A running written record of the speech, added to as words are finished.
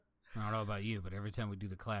know about you, but every time we do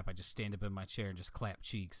the clap, I just stand up in my chair and just clap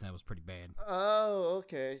cheeks, and that was pretty bad. Oh,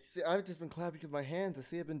 okay. See, I've just been clapping with my hands. I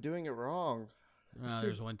see I've been doing it wrong.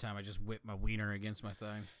 There's one time I just whipped my wiener against my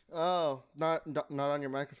thigh. Oh, not on your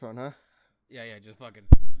microphone, huh? Yeah, just fucking.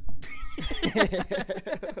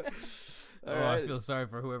 All right. I feel sorry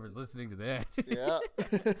for whoever's listening to that. Yeah,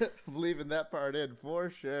 I'm leaving that part in for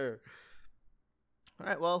sure. All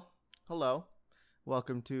right, well, hello.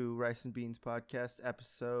 Welcome to Rice and Beans Podcast,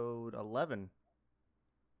 episode 11.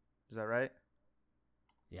 Is that right?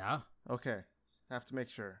 Yeah. Okay, have to make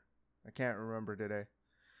sure. I can't remember today.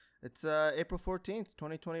 It's April 14th,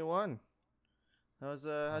 2021. How's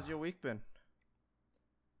your week been?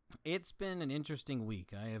 It's been an interesting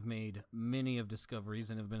week. I have made many of discoveries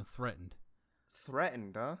and have been threatened.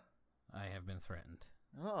 Threatened, huh? I have been threatened.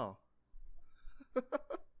 Oh.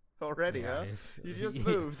 Already, Yeah, huh? You just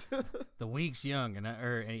moved. The week's young, and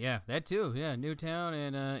that too. Yeah, new town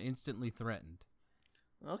and instantly threatened.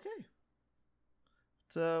 Okay.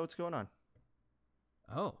 What's going on?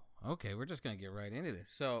 Oh, okay. We're just gonna get right into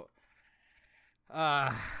this. So,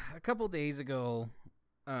 a couple days ago,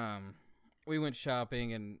 we went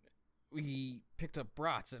shopping and we picked up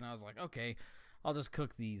brats, and I was like, okay, I'll just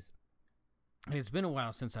cook these. And it's been a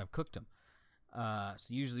while since I've cooked them.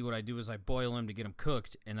 So usually what I do is I boil them to get them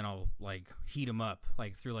cooked, and then I'll like heat them up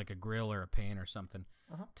like through like a grill or a pan or something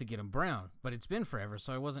to get them brown. But it's been forever,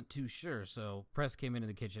 so I wasn't too sure. So Press came into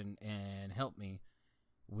the kitchen and helped me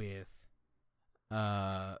with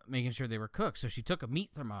making sure they were cooked. So she took a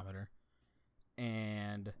meat thermometer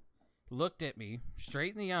and looked at me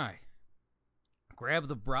straight in the eye, grabbed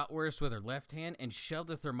the bratwurst with her left hand, and shoved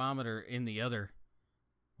the thermometer in the other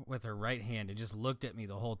with her right hand, and just looked at me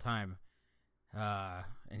the whole time.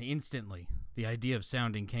 And instantly, the idea of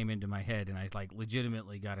sounding came into my head, and I like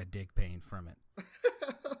legitimately got a dick pain from it.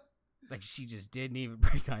 Like, she just didn't even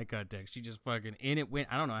break eye contact. She just fucking in it went.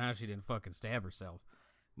 I don't know how she didn't fucking stab herself,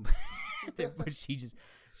 but she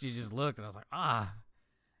just looked, and I was like, ah.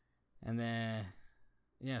 And then,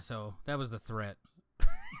 yeah, so that was the threat.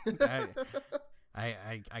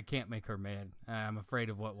 I can't make her mad. I'm afraid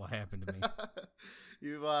of what will happen to me.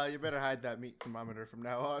 You better hide that meat thermometer from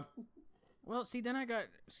now on. Well, see,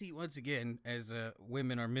 once again, as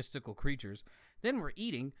women are mystical creatures, then we're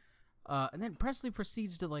eating, and then Presley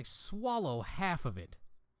proceeds to, like, swallow half of it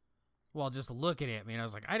while just looking at me, and I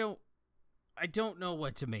was like, I don't know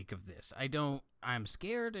what to make of this. I'm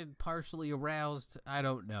scared and partially aroused. I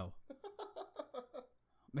don't know.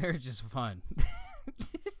 Marriage is fun.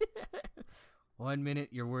 1 minute,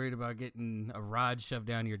 you're worried about getting a rod shoved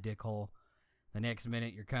down your dick hole. The next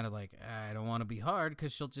minute, you're kind of like, I don't want to be hard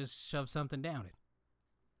because she'll just shove something down it.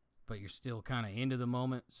 But you're still kind of into the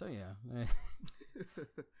moment. So, yeah.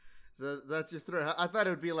 So that's your threat. I thought it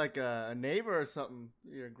would be like a neighbor or something.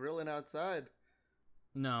 You're grilling outside.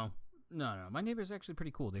 No. My neighbor's actually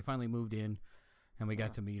pretty cool. They finally moved in, and we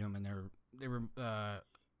got to meet them, and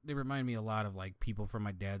they remind me a lot of, like, people from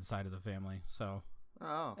my dad's side of the family. So,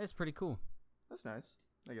 it's pretty cool. That's nice,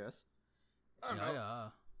 I guess. I don't know. Yeah.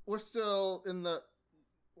 We're still in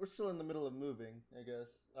the middle of moving, I guess.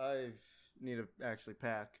 I need to actually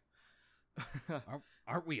pack.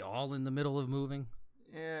 Aren't we all in the middle of moving?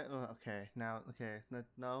 Yeah. Okay. Now. Okay.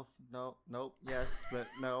 No. Nope. Yes, but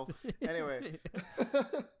no. Anyway,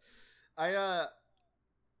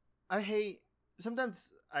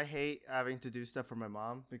 Sometimes I hate having to do stuff for my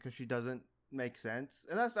mom because she doesn't make sense,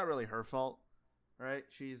 and that's not really her fault, right?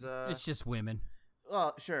 She's It's just women.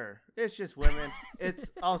 Well, sure. It's just women.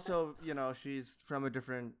 It's also, she's from a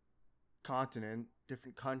different continent,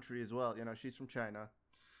 different country as well. She's from China.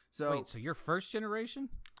 So wait, so you're first generation?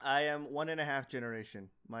 I am 1.5 generation.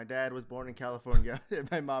 My dad was born in California, and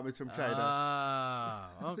my mom is from China.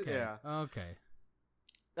 Okay. Yeah. Okay.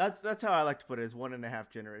 That's how I like to put it, is 1.5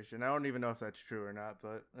 generation. I don't even know if that's true or not,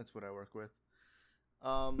 but that's what I work with.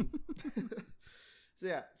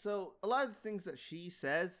 So a lot of the things that she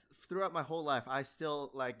says throughout my whole life, I still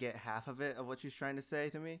like get half of it of what she's trying to say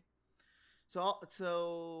to me. So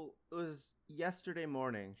it was yesterday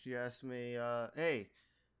morning. She asked me, "Hey,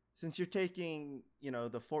 since you're taking,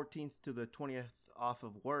 the 14th to the 20th off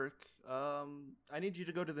of work, I need you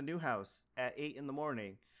to go to the new house at 8 in the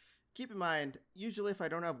morning. Keep in mind, usually if I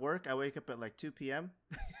don't have work, I wake up at like 2 p.m.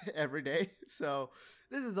 every day. So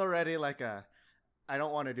this is already like I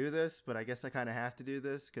don't want to do this, but I guess I kind of have to do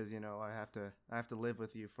this because, I have to live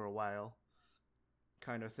with you for a while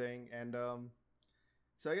kind of thing. And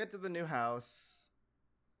so I get to the new house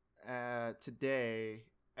today,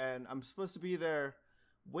 and I'm supposed to be there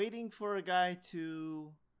waiting for a guy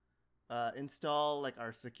to install like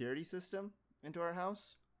our security system into our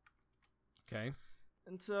house. Okay.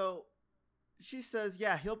 And so she says,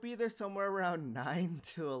 yeah, he'll be there somewhere around 9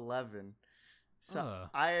 to 11. So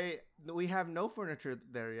we have no furniture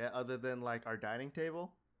there yet other than like our dining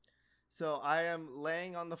table. So I am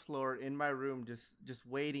laying on the floor in my room just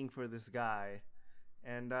waiting for this guy.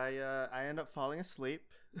 And I end up falling asleep.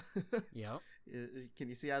 Yep. Can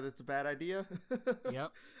you see how that's a bad idea?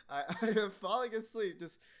 Yep. I am falling asleep,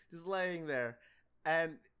 just laying there,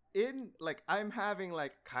 and I'm having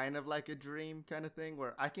like kind of like a dream kind of thing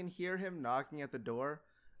where I can hear him knocking at the door.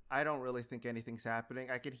 I don't really think anything's happening.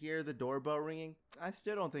 I can hear the doorbell ringing. I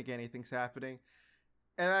still don't think anything's happening.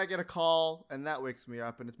 And I get a call, and that wakes me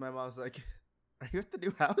up, and it's my mom's like, "Are you at the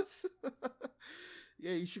new house?"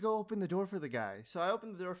 Yeah, you should go open the door for the guy. So I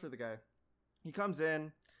open the door for the guy. He comes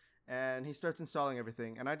in. And he starts installing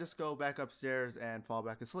everything, and I just go back upstairs and fall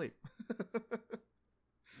back asleep.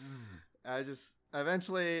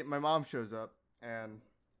 Eventually, my mom shows up, and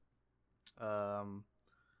I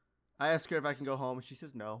ask her if I can go home, and she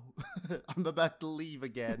says no. I'm about to leave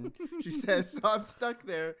again, she says. So I'm stuck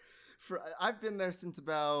there. I've been there since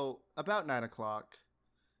about 9 o'clock,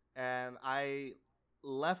 and I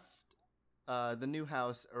left the new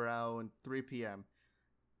house around 3 p.m.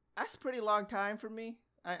 That's a pretty long time for me.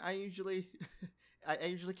 I usually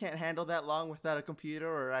can't handle that long without a computer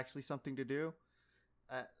or actually something to do.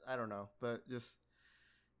 I don't know, but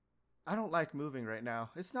I don't like moving right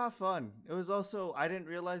now. It's not fun. It was also, I didn't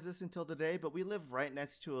realize this until today, but we live right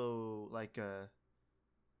next to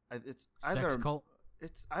it's either sex cult.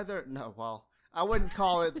 It's either no, well, I wouldn't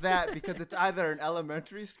call it that because it's either an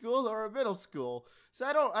elementary school or a middle school. So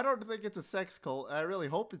I don't think it's a sex cult. I really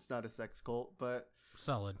hope it's not a sex cult, but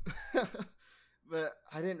solid. But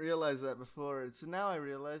I didn't realize that before. So now I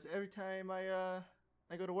realize every time I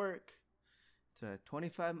go to work, it's a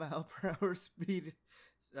 25 mile per hour speed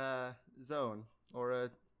zone or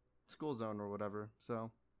a school zone or whatever.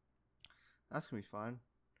 So that's gonna be fun.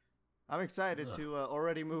 I'm excited to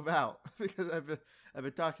already move out because I've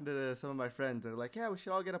been talking to some of my friends. They're like, yeah, we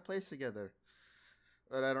should all get a place together.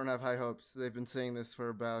 But I don't have high hopes. They've been saying this for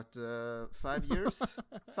about 5 years.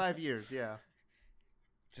 5 years, yeah.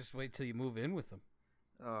 Just wait till you move in with them.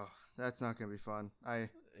 Oh, that's not going to be fun.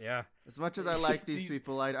 Yeah. As much as I like these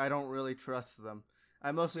people, I don't really trust them.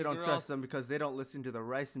 I mostly don't trust them because they don't listen to the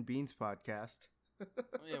Rice and Beans podcast.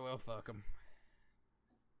 Yeah, well, fuck them.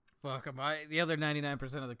 Fuck them. The other 99%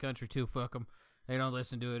 of the country, too, fuck them. They don't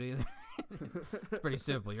listen to it either. It's pretty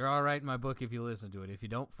simple. You're all right in my book if you listen to it. If you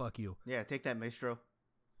don't, fuck you. Yeah, take that, Maestro.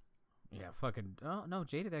 Yeah, fucking. Oh no,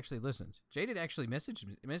 Jaded actually listens. Jaded actually messages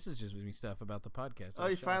me stuff about the podcast. Oh,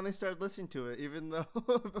 he finally started listening to it, even though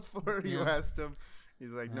before you asked him,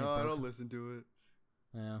 he's like, "No, I don't listen to it."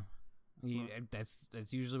 Yeah,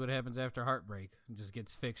 that's usually what happens after heartbreak. It just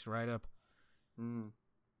gets fixed right up.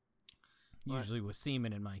 Usually with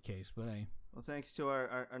semen in my case, but hey. Well, thanks to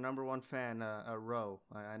our number one fan, Ro.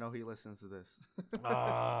 I know he listens to this. Oh,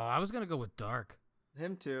 I was gonna go with Dark.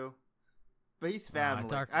 Him too. But he's family.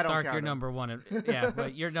 Dark, I don't Dark, count you're him. number one. Yeah,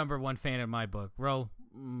 but you're number one fan in my book. Ro,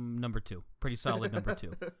 number 2. Pretty solid number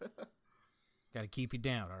 2. Got to keep you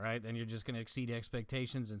down, all right? Then you're just going to exceed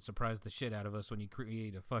expectations and surprise the shit out of us when you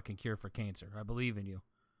create a fucking cure for cancer. I believe in you.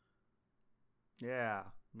 Yeah,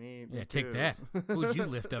 me Yeah, too. Take that. Who'd you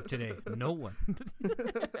lift up today? No one.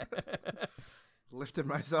 Lifted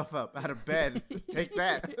myself up out of bed. Take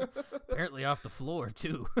that. Apparently off the floor,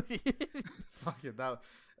 too. Fuck it.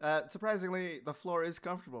 That, surprisingly, the floor is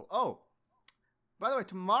comfortable. Oh, by the way,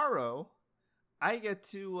 tomorrow I get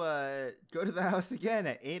to go to the house again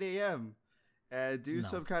at 8 a.m. and do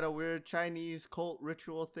some kind of weird Chinese cult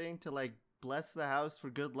ritual thing to like bless the house for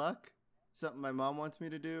good luck. Something my mom wants me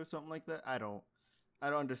to do, something like that. I don't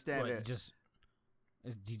understand it.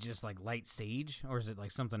 Do you just like light sage, or is it like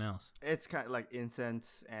something else? It's kind of like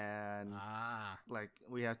incense, and like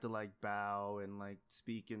we have to like bow and like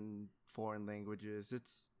speak in foreign languages.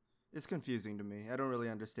 It's confusing to me. I don't really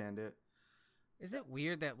understand it. Is it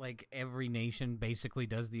weird that like every nation basically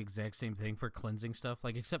does the exact same thing for cleansing stuff,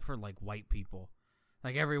 like except for like white people?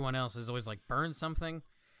 Like everyone else is always like burn something,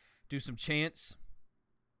 do some chants,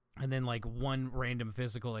 and then like one random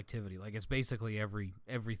physical activity. Like it's basically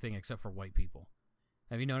everything except for white people.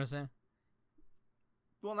 Have you noticed that?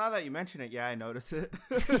 Well, now that you mention it, yeah, I notice it.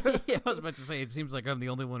 Yeah, I was about to say, it seems like I'm the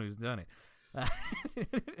only one who's done it.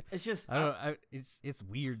 It's just it's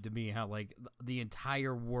weird to me how like the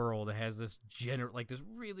entire world has this this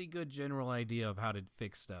really good general idea of how to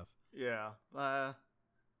fix stuff. Yeah.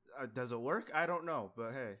 Does it work? I don't know,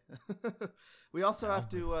 but hey. We also have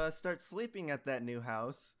to start sleeping at that new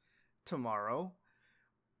house tomorrow.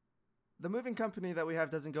 the moving company that we have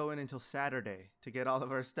doesn't go in until Saturday to get all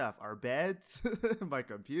of our stuff. Our beds, my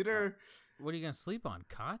computer. What are you going to sleep on?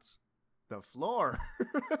 Cots? The floor.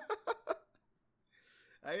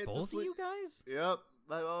 I had Both to of sleep. you guys? Yep.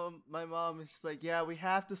 My mom is just like, yeah, we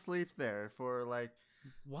have to sleep there for like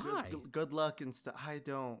Why? good luck and stuff. I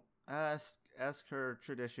don't ask her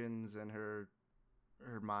traditions and her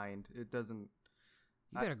mind. It doesn't.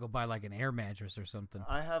 You better go buy like an air mattress or something.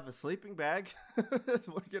 I have a sleeping bag.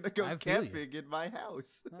 We're gonna go camping in my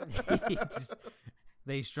house.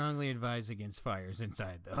 They strongly advise against fires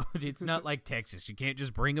inside, though. It's not like Texas. You can't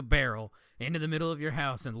just bring a barrel into the middle of your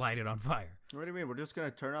house and light it on fire. What do you mean? We're just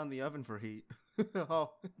gonna turn on the oven for heat.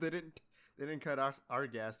 Oh, they didn't cut our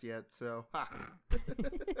gas yet, so.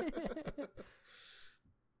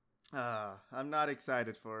 I'm not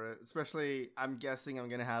excited for it. Especially, I'm guessing I'm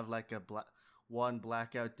gonna have like one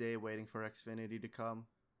blackout day waiting for Xfinity to come.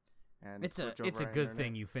 And It's a switch over good internet.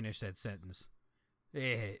 thing you finished that sentence.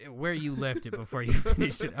 Yeah, where you left it before you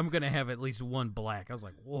finished it. I'm gonna have at least one black. I was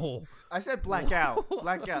like, whoa. I said blackout.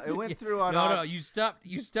 Blackout. It went through on. No, you stopped.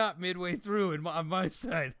 You stopped midway through on my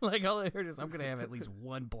side. Like all I heard is, I'm gonna have at least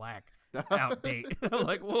one black out date. I'm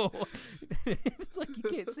like, whoa. It's like you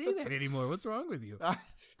can't say that anymore. What's wrong with you?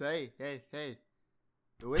 Hey.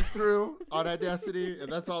 It went through on Audacity, and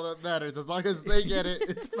that's all that matters. As long as they get it,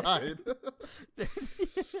 it's fine.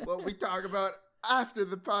 What we talk about after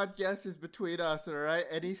the podcast is between us, all right?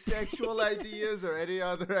 Any sexual ideas or any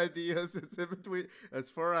other ideas, it's in between.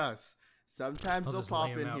 It's for us. Sometimes I'll they'll just pop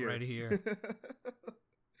lay 'em in out here. right here.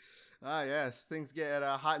 Ah, yes. Things get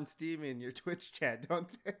hot and steamy in your Twitch chat,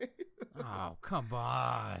 don't they? Oh, come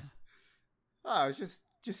on. Oh, I was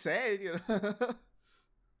just saying, you know.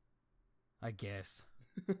 I guess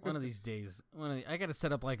one of these days, I got to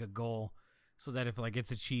set up like a goal so that if like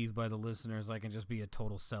it's achieved by the listeners, I can just be a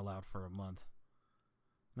total sellout for a month.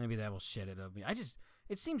 Maybe that will shed it of me.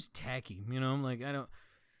 It seems tacky, you know. I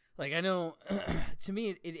know. To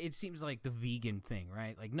me, it seems like the vegan thing,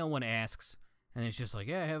 right? Like no one asks, and it's just like,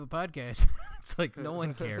 yeah, I have a podcast. It's like no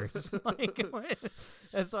one cares. Like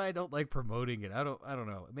that's why I don't like promoting it. I don't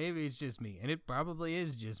know. Maybe it's just me, and it probably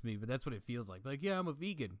is just me, but that's what it feels like. Like, yeah, I'm a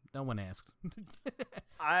vegan. No one asks.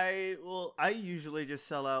 I usually just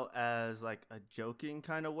sell out as like a joking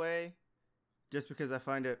kind of way, just because I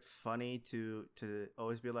find it funny to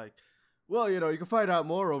always be like, well, you know, you can find out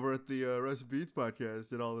more over at the Rest Beats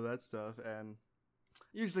podcast and all of that stuff. And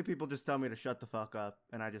usually people just tell me to shut the fuck up,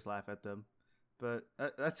 and I just laugh at them. But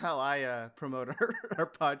that's how I promote our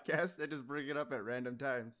podcast. I just bring it up at random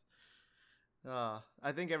times.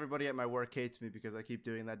 I think everybody at my work hates me because I keep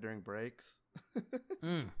doing that during breaks.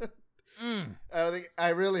 I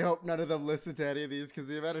really hope none of them listen to any of these because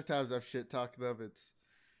the amount of times I've shit talked them,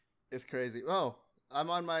 it's crazy. Oh, I'm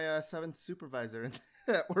on my 7th supervisor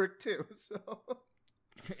at work too. So,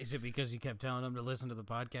 is it because you kept telling them to listen to the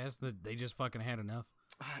podcast that they just fucking had enough?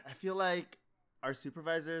 I feel like our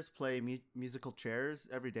supervisors play musical chairs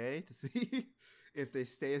every day to see if they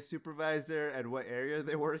stay a supervisor and what area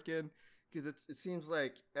they work in. Because it seems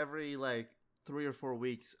like every 3 or 4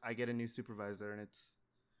 weeks I get a new supervisor, and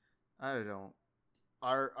I don't know.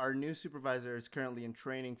 Our new supervisor is currently in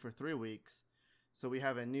training for 3 weeks, so we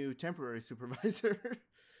have a new temporary supervisor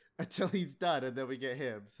until he's done, and then we get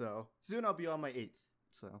him. So soon I'll be on my 8th.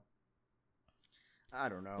 So I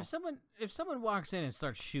don't know. If someone walks in and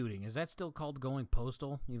starts shooting, is that still called going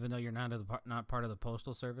postal, even though you're not part of the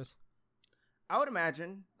postal service? I would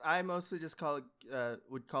imagine. I mostly just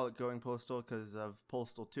would call it going postal because of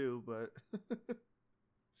Postal 2, but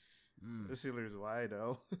the Steelers, why I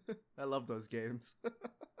know. I love those games.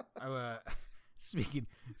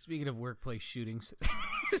 Speaking of workplace shootings,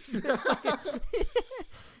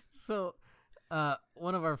 so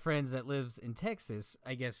one of our friends that lives in Texas,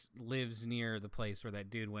 I guess, lives near the place where that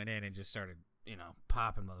dude went in and just started,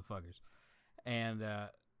 popping motherfuckers, and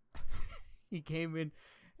he came in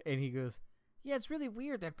and he goes, yeah, it's really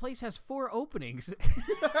weird. That place has 4 openings. And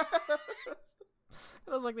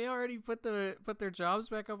I was like, they already put their jobs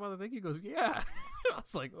back up on the thing? He goes, yeah. I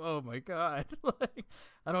was like, oh my God. Like,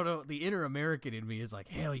 I don't know. The inner American in me is like,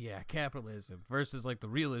 hell yeah, capitalism. Versus like the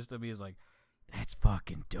realist of me is like, that's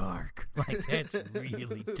fucking dark. Like, that's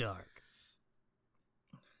really dark.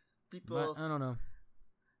 People, but, I don't know.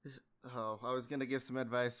 Oh, I was gonna give some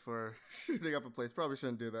advice for shooting up a place. Probably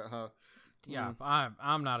shouldn't do that, huh? Yeah,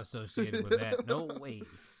 I'm not associated with that. No way.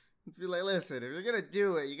 It's be like, listen, if you're gonna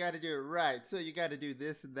do it, you got to do it right. So you got to do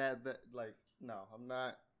this and that. Like, no, I'm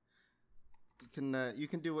not. You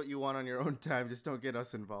can do what you want on your own time. Just don't get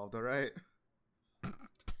us involved, all right?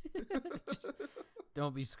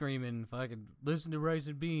 Don't be screaming, fucking listen to Rice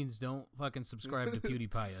and Beans. Don't fucking subscribe to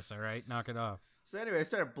PewDiePie us, all right? Knock it off. So anyway, I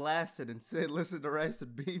started blasting and said, listen to Rice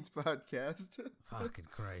and Beans podcast. Fucking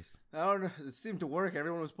Christ. I don't know. It seemed to work.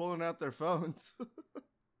 Everyone was pulling out their phones.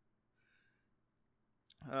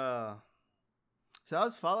 So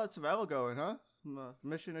how's Fallout Survival going, huh?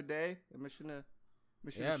 Mission a day? Mission a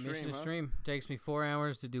stream, mission to huh? stream. Takes me 4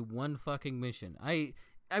 hours to do one fucking mission. I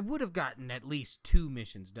would have gotten at least 2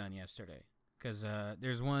 missions done yesterday. Because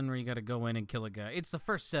there's one where you got to go in and kill a guy. It's the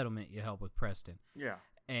first settlement you help with Preston. Yeah.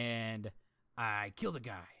 And I killed a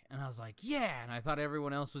guy. And I was like, yeah. And I thought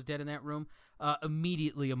everyone else was dead in that room.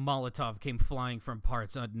 Immediately, a Molotov came flying from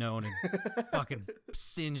parts unknown and fucking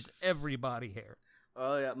singed everybody hair.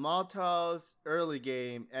 Oh, yeah. Molotovs, early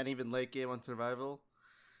game, and even late game on survival.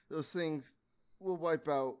 Those things will wipe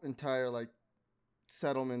out entire, like,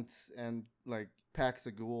 settlements and, like, packs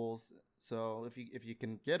of ghouls. So if you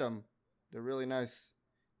can get them, they're really nice.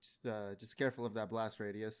 Just careful of that blast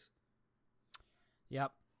radius.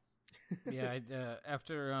 Yep. Yeah,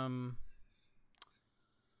 after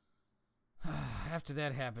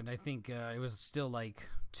that happened, I think it was still like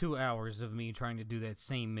 2 hours of me trying to do that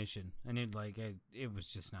same mission, and it was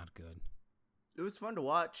just not good. It was fun to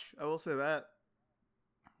watch. I will say that.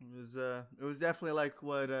 It was definitely like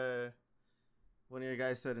what one of your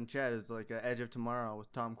guys said in chat is like Edge of Tomorrow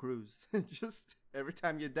with Tom Cruise. Just every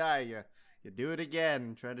time you die, you do it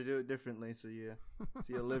again, try to do it differently, so you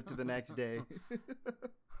live to the next day.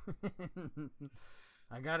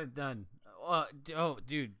 I got it done. Oh,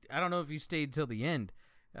 dude, I don't know if you stayed till the end.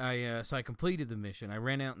 So I completed the mission. I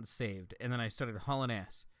ran out and saved, and then I started hauling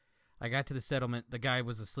ass. I got to the settlement. The guy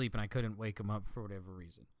was asleep, and I couldn't wake him up for whatever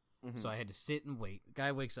reason. Mm-hmm. So I had to sit and wait. The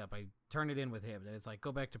guy wakes up. I turn it in with him. Then it's like,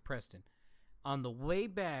 go back to Preston. On the way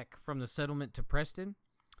back from the settlement to Preston,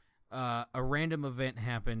 a random event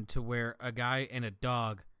happened to where a guy and a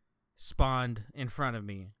dog spawned in front of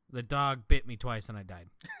me. The dog bit me twice and I died.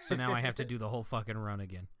 So now I have to do the whole fucking run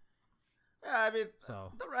again. Yeah, I mean,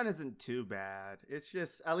 the run isn't too bad. It's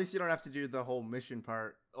just, at least you don't have to do the whole mission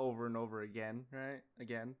part over and over again, right?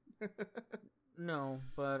 Again. No,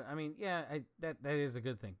 but I mean, yeah, that is a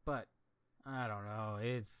good thing. But I don't know.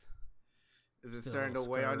 Is it starting to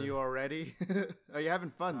weigh on you already? Are you having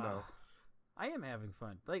fun though? I am having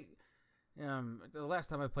fun. Like, the last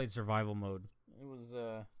time I played survival mode, it was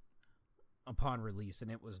upon release, and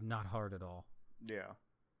it was not hard at all. Yeah,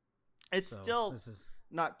 it's still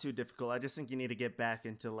not too difficult. I just think you need to get back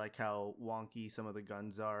into like how wonky some of the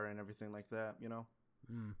guns are and everything like that. You know.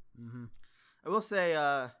 Mm-hmm. I will say,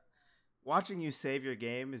 watching you save your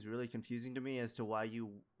game is really confusing to me as to why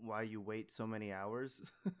you wait so many hours.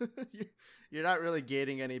 You're not really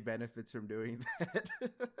gaining any benefits from doing that.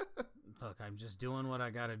 Look, I'm just doing what I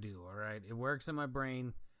gotta do, all right? It works in my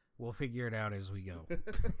brain. We'll figure it out as we go.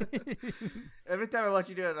 Every time I watch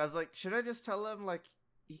you do it, I was like, should I just tell him, like,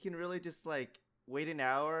 he can really just, like, wait an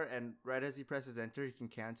hour, and right as he presses enter, he can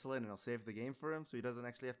cancel it, and it'll save the game for him, so he doesn't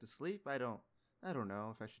actually have to sleep? I don't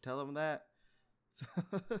know if I should tell him that.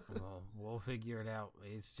 Well, we'll figure it out.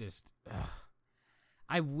 It's just...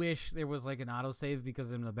 I wish there was, like, an autosave,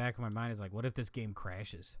 because in the back of my mind, it's like, what if this game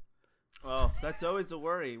crashes? Oh, that's always a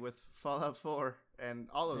worry with Fallout 4 and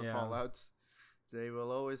all of the Fallouts. They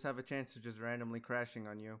will always have a chance of just randomly crashing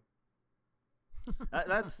on you.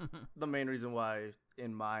 That's the main reason why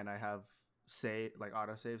in mine I have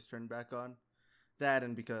autosaves turned back on. That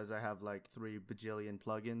and because I have like 3 bajillion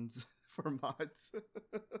plugins for mods.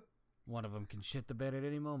 One of them can shit the bed at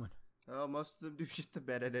any moment. Oh, most of them do shit the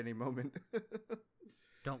bed at any moment.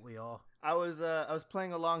 Don't we all? I was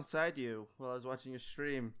playing alongside you while I was watching your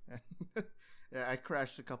stream. Yeah, I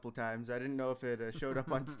crashed a couple times. I didn't know if it showed up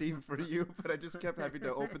on Steam for you, but I just kept having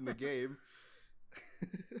to open the game.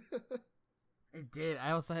 It did.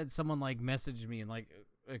 I also had someone like message me and like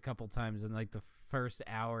a couple times in like the first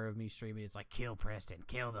hour of me streaming. It's like, kill Preston,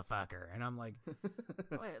 kill the fucker, and I'm like,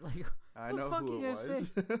 wait, like, I know who it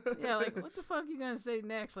was. Yeah, like, what the fuck are you gonna say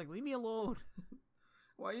next? Like, leave me alone.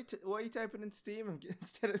 Why are you typing in Steam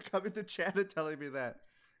instead of coming to chat and telling me that?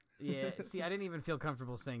 Yeah, see, I didn't even feel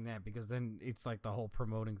comfortable saying that because then it's like the whole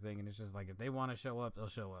promoting thing, and it's just like if they want to show up, they'll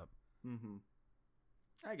show up. Mm-hmm.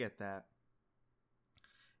 I get that.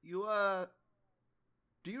 You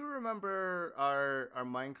do you remember our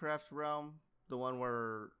Minecraft realm, the one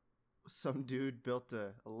where some dude built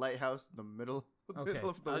a lighthouse in the middle of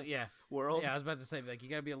the world? Yeah, I was about to say, like, you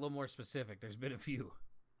got to be a little more specific. There's been a few,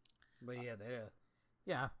 but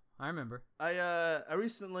yeah, I remember. I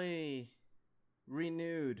recently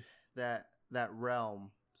renewed that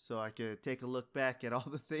realm so I could take a look back at all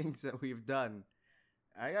the things that we've done.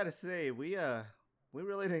 I gotta say, we we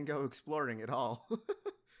really didn't go exploring at all.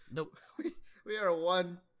 Nope. We are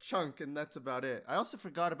one chunk, and that's about it. I also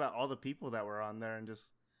forgot about all the people that were on there and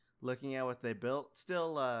just looking at what they built.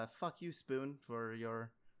 Still, fuck you, Spoon, for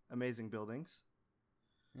your amazing buildings.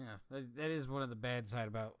 Yeah, that is one of the bad side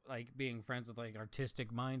about like being friends with like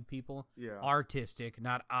artistic mind people. Yeah. Artistic,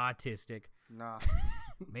 not autistic. Nah.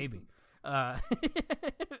 Maybe. Not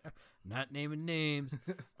naming names.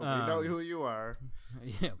 But we know who you are.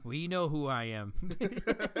 Yeah, we know who I am.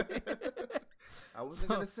 I wasn't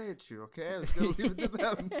going to say it to you, okay? I was going to leave it to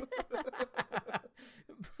them.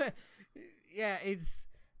 But, yeah,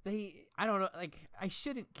 I don't know, like, I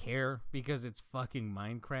shouldn't care because it's fucking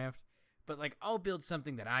Minecraft. But, like, I'll build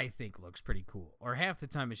something that I think looks pretty cool. Or half the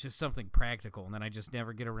time it's just something practical, and then I just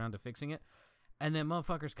never get around to fixing it. And then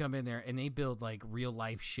motherfuckers come in there, and they build, like,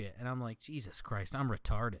 real-life shit. And I'm like, Jesus Christ, I'm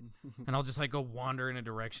retarded. And I'll just, like, go wander in a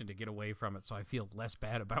direction to get away from it so I feel less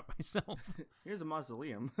bad about myself. Here's a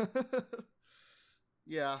mausoleum.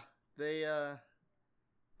 Yeah,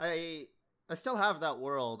 I still have that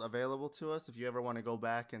world available to us if you ever want to go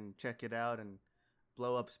back and check it out and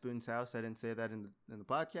blow up Spoon's house. I didn't say that in the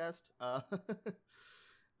podcast.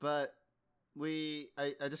 But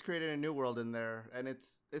I just created a new world in there, and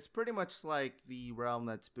it's pretty much like the realm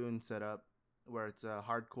that Spoon set up, where it's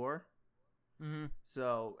hardcore. Mm-hmm.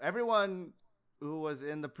 So everyone who was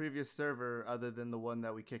in the previous server, other than the one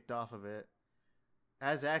that we kicked off of it,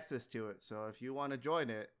 has access to it. So if you want to join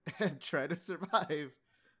it and try to survive,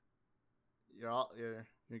 you're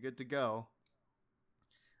good to go.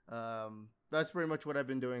 That's pretty much what I've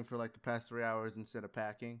been doing for like the past 3 hours instead of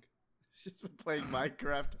packing. Just been playing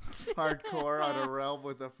Minecraft hardcore on a realm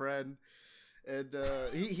with a friend. And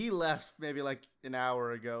he left maybe like an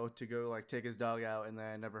hour ago to go like take his dog out, and then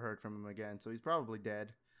I never heard from him again. So he's probably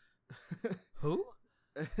dead. Who?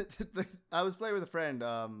 I was playing with a friend,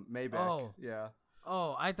 Maybeck. Oh. Yeah.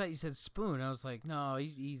 Oh, I thought you said Spoon. I was like, no,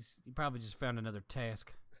 he probably just found another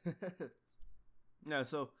task. No,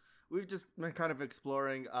 so we've just been kind of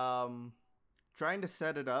exploring, trying to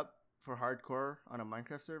set it up for hardcore on a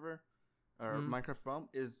Minecraft server or Minecraft realm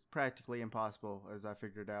is practically impossible, as I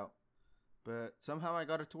figured out. But somehow I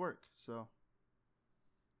got it to work, so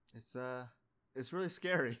it's really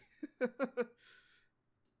scary.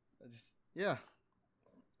 Yeah.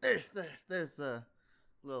 There's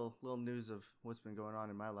little news of what's been going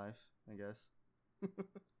on in my life, I guess.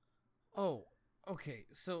 Oh, okay.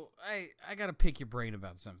 So I gotta pick your brain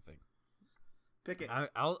about something. Pick it.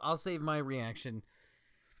 I'll save my reaction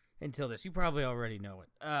until this. You probably already know it.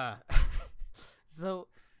 So,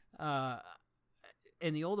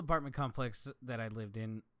 in the old apartment complex that I lived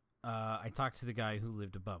in, I talked to the guy who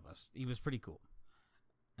lived above us. He was pretty cool.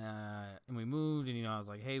 And we moved, and I was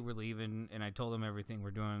like, hey, we're leaving, and I told him everything we're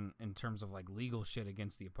doing in terms of like legal shit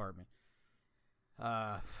against the apartment.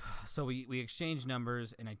 So we exchanged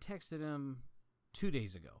numbers, and I texted him 2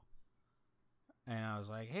 days ago, and I was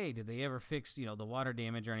like, hey, did they ever fix the water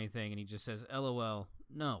damage or anything? And he just says, LOL,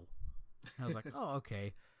 no. And I was like, oh,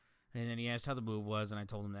 okay. And then he asked how the move was, and I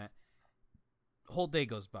told him that. Whole day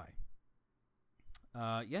goes by.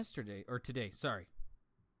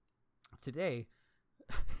 Today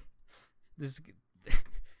this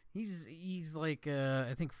he's like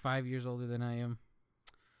I think 5 years older than I am,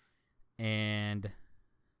 and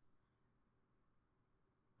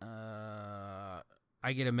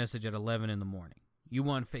I get a message at 11 in the morning. You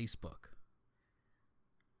on Facebook?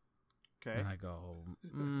 Okay. And I go,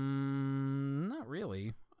 not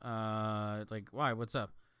really. Like, why? What's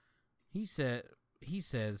up? He says,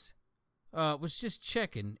 was just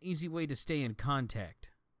checking. Easy way to stay in contact.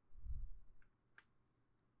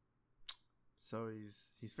 So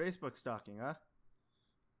he's Facebook stalking, huh?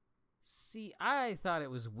 See, I thought it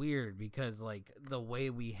was weird because, like, the way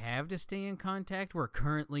we have to stay in contact, we're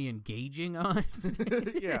currently engaging on.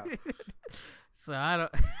 Yeah. So I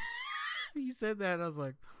don't. He said that, and I was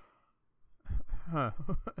like, huh.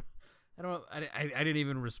 I don't. I didn't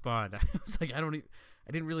even respond. I was like, I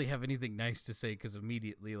didn't really have anything nice to say because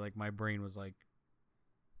immediately, like, my brain was like,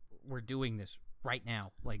 we're doing this right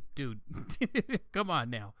now. Like, dude, come on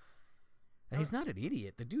now. And he's not an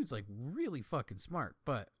idiot. The dude's like really fucking smart,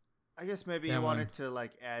 but I guess maybe he wanted to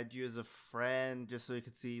like add you as a friend just so he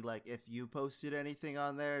could see like if you posted anything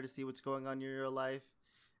on there to see what's going on in your life,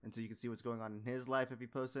 and so you can see what's going on in his life if he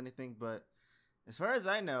posts anything. But as far as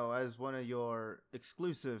I know, as one of your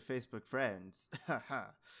exclusive Facebook friends,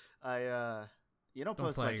 you don't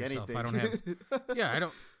post like yourself. anything. I don't have. Yeah,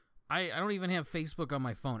 I don't even have Facebook on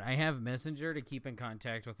my phone. I have Messenger to keep in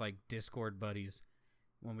contact with like Discord buddies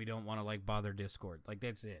when we don't want to like bother Discord. Like,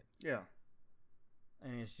 that's it. Yeah.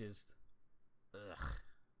 And it's just, ugh.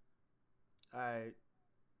 I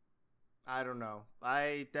don't know.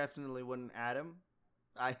 I definitely wouldn't add him.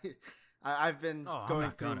 I I've been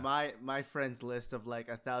going through my friends list of like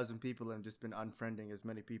 1,000 people and just been unfriending as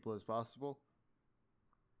many people as possible.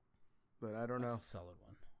 But I don't know. That's a solid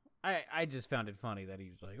one. I just found it funny that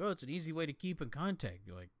he's like, oh, it's an easy way to keep in contact.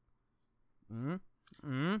 You're like, I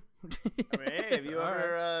mean, hey, if you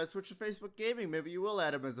ever switch to Facebook Gaming, maybe you will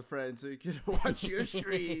add him as a friend so you can watch your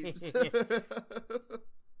streams.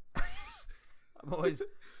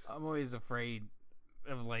 I'm always afraid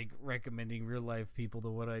of like recommending real life people to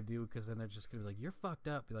what I do, because then they're just gonna be like, "You're fucked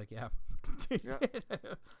up." Be like, "Yeah." Yeah.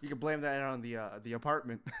 You can blame that on the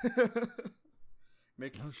apartment.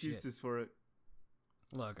 Make excuses for it.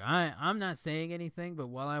 Look, I'm not saying anything, but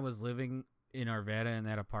while I was living in Arvada in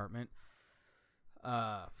that apartment,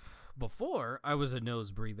 before I was a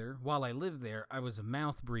nose breather. While I lived there, I was a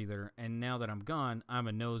mouth breather, and now that I'm gone, I'm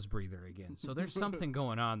a nose breather again. So there's something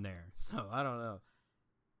going on there. So I don't know.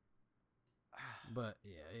 But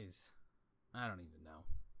yeah, I don't even know.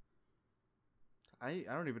 I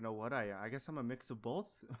don't even know what I am. I guess I'm a mix of both.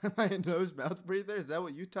 Am I a nose mouth breather? Is that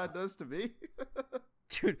what Utah does to me?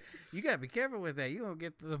 Dude, you gotta be careful with that. You don't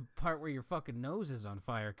get to the part where your fucking nose is on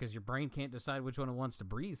fire because your brain can't decide which one it wants to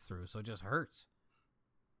breathe through, so it just hurts.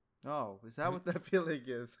 Oh, is that what that feeling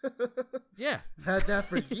is? Yeah. I've had that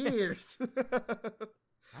for years.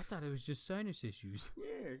 I thought it was just sinus issues.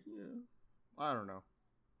 Yeah. I don't know.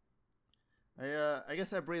 I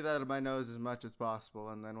guess I breathe out of my nose as much as possible,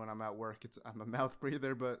 and then when I'm at work, I'm a mouth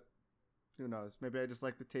breather, but who knows? Maybe I just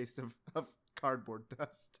like the taste of cardboard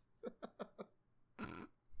dust.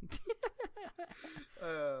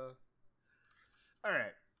 All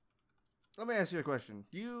right. Let me ask you a question.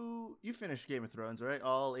 You finished Game of Thrones, right?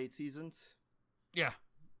 All 8 seasons? Yeah.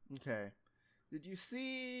 Okay. Did you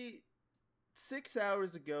see 6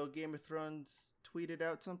 hours ago Game of Thrones tweeted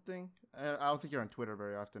out something? I don't think you're on Twitter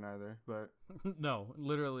very often either, but no,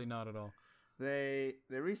 literally not at all. They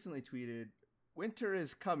recently tweeted, "Winter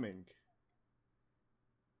is coming."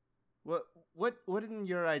 What in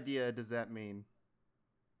your idea does that mean?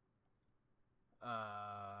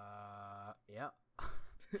 Yeah.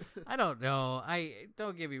 I don't know.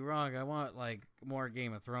 Don't get me wrong. I want like more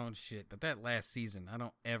Game of Thrones shit, but that last season, I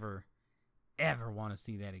don't ever want to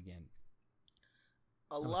see that again.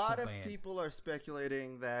 A lot of people are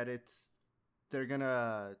speculating that they're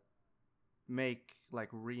gonna remake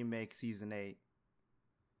season 8.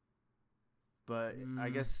 But I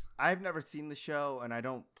guess I've never seen the show and I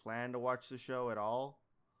don't plan to watch the show at all.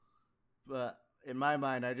 But in my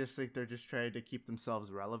mind, I just think they're just trying to keep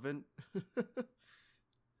themselves relevant.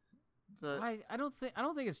 I don't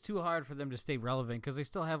think it's too hard for them to stay relevant because they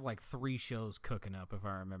still have like 3 shows cooking up, if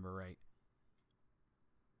I remember right.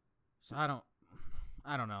 So I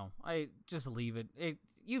don't know. I just leave it.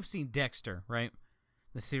 You've seen Dexter, right?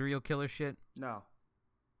 The serial killer shit? No.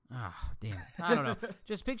 Ah, damn it. I don't know.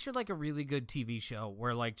 Just picture like a really good TV show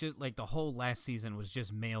where like just like the whole last season was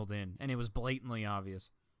just mailed in and it was blatantly obvious.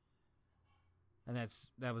 And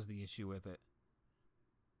that was the issue with it.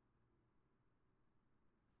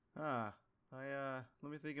 Let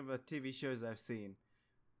me think of the TV shows I've seen.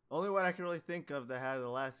 Only one I can really think of that had the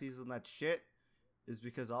last season that's shit is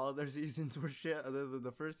because all of their seasons were shit other than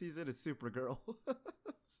the first season is Supergirl.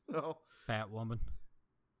 So Batwoman.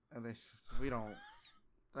 And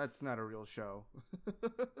that's not a real show.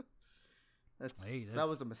 That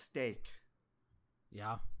was a mistake.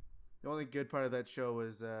 Yeah. The only good part of that show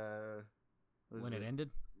was when it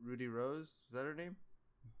ended. Ruby Rose, is that her name?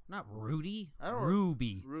 Not Rudy.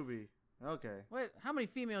 Ruby. Okay. What? How many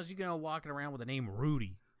females you gonna walking around with the name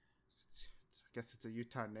Rudy? I guess it's a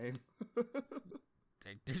Utah name.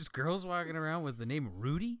 There's girls walking around with the name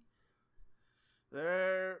Rudy?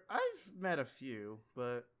 I've met a few,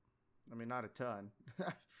 but I mean, not a ton.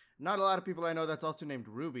 Not a lot of people I know that's also named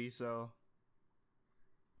Ruby, so.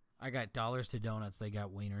 I got dollars to donuts. They got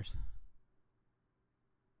wieners.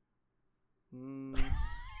 I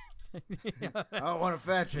don't want a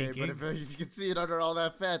fat shame, but if you can see it under all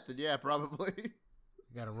that fat, then yeah, probably.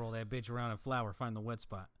 You gotta roll that bitch around in flour, find the wet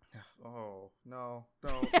spot. Oh, no,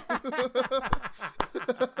 don't.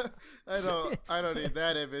 I don't need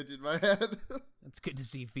that image in my head. It's good to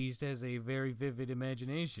see Feast has a very vivid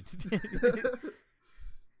imagination.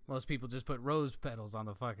 Most people just put rose petals on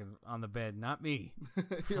the bed, not me.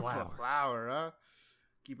 Flour, huh?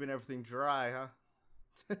 Keeping everything dry, huh?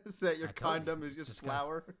 Is that your condom is just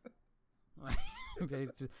flour?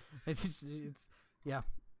 Yeah.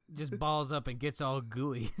 Just balls up and gets all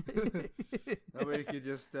gooey. That way you could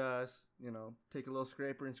just, take a little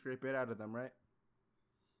scraper and scrape it out of them, right?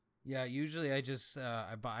 Yeah, usually I just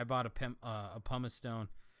I bought a pumice stone,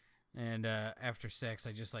 And after sex,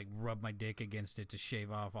 I just like rub my dick against it to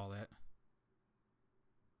shave off all that.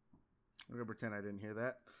 I'm gonna pretend I didn't hear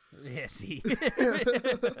that. Yeah, see.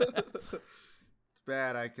 It's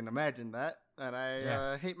bad. I can imagine that, and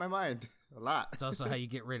I hate my mind a lot. It's also how you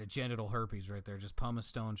get rid of genital herpes right there. Just pumice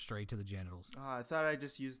stone straight to the genitals. Oh, I thought I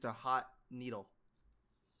just used a hot needle.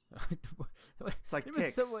 It's like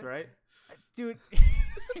ticks, right? Dude,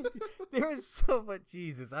 there was so much.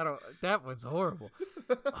 Jesus, that was horrible.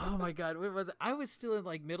 Oh my God. I was still in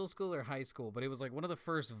like middle school or high school, but it was like one of the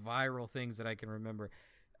first viral things that I can remember.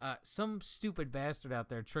 Some stupid bastard out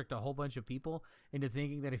there tricked a whole bunch of people into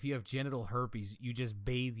thinking that if you have genital herpes, you just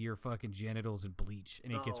bathe your fucking genitals in bleach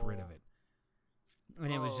and it gets rid of it.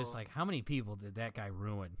 And it was just like, how many people did that guy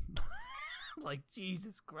ruin? Like,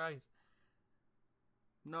 Jesus Christ.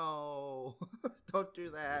 No, don't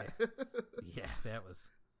do that. Yeah, that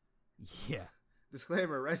was. Yeah.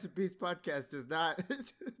 Disclaimer: Rice and Peace podcast does not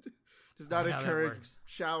encourage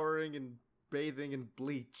showering and bathing in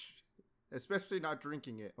bleach. Especially not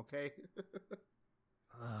drinking it, okay?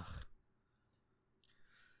 Ugh.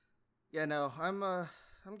 Yeah, no, I'm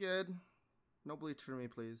good. No bleach for me,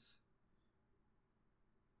 please.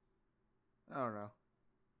 I don't know.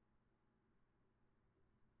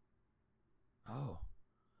 Oh.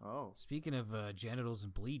 Speaking of genitals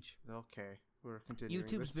and bleach. Okay, we're continuing.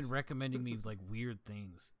 YouTube's been recommending me like weird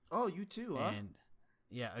things. Oh, you too, huh? And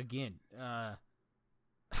yeah, again,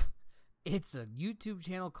 it's a YouTube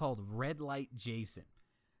channel called Red Light Jason.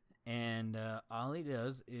 And all he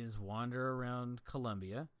does is wander around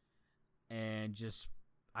Colombia and just,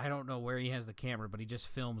 I don't know where he has the camera, but he just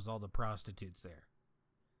films all the prostitutes there.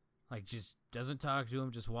 Like, just doesn't talk to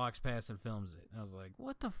him, just walks past and films it. And I was like,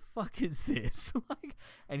 what the fuck is this? Like,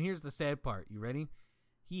 and here's the sad part. You ready?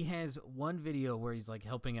 He has one video where he's like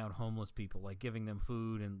helping out homeless people, like giving them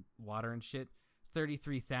food and water and shit.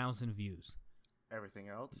 33,000 views. Everything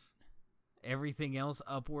else? Everything else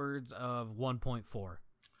upwards of 1.4.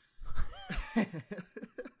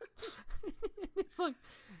 It's like,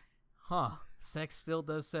 sex still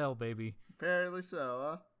does sell, baby. Apparently so,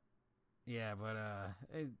 huh? Yeah, but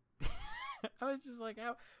I was just like,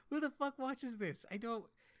 who the fuck watches this? I don't.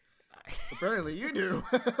 Apparently you do.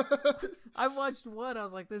 I watched one. I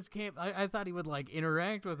was like, this can't. I thought he would like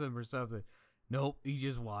interact with him or something. Nope, he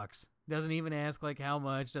just walks. Doesn't even ask like how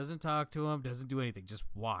much. Doesn't talk to him. Doesn't do anything. Just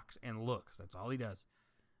walks and looks. That's all he does.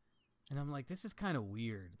 And I'm like, this is kind of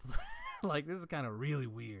weird. Like, this is kind of really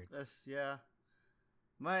weird. Yeah.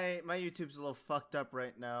 My YouTube's a little fucked up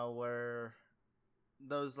right now where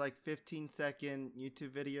those like 15-second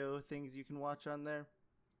YouTube video things you can watch on there,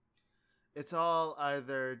 it's all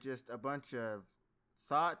either just a bunch of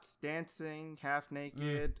thoughts dancing half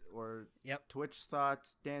naked or Twitch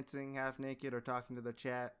thoughts dancing half naked or talking to the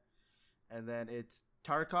chat. And then it's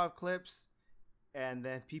Tarkov clips and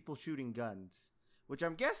then people shooting guns, which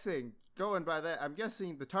I'm guessing, going by that, I'm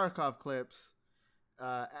guessing the Tarkov clips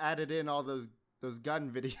added in all those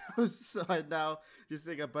gun videos. So I now just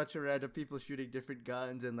think a bunch of random people shooting different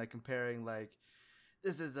guns and like comparing like,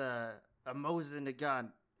 this is a Mosin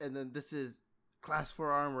gun and then this is Class 4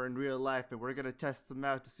 armor in real life and we're going to test them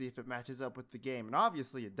out to see if it matches up with the game. And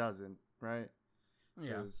obviously it doesn't, right?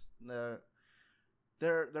 Yeah.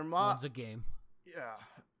 Their One's a game. Yeah.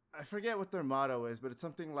 I forget what their motto is, but it's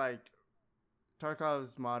something like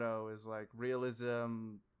Tarkov's motto is like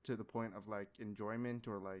realism to the point of like enjoyment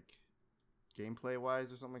or like gameplay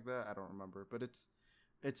wise or something like that. I don't remember, but it's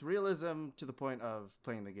realism to the point of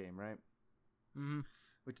playing the game, right? Mm-hmm.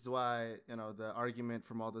 Which is why, you know, the argument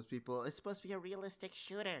from all those people, it's supposed to be a realistic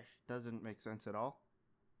shooter, doesn't make sense at all.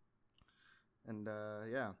 And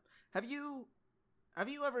yeah, have you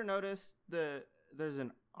ever noticed there's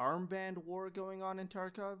an armband war going on in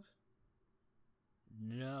Tarkov?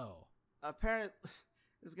 No. Apparently, this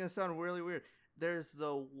is gonna sound really weird. There's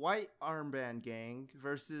the white armband gang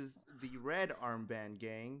versus the red armband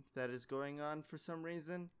gang that is going on for some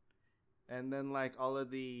reason. And then, like, all of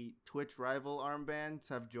the Twitch rival armbands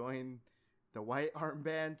have joined the white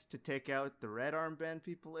armband to take out the red armband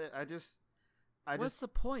people. What's the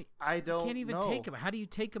point? I don't know. You can't even take them. How do you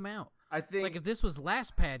take them out? I think, like, if this was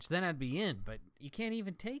last patch, then I'd be in, but you can't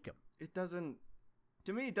even take them. It doesn't,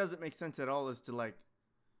 to me, it doesn't make sense at all as to, like,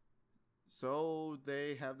 so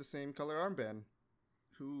they have the same color armband.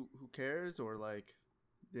 Who cares? Or, like,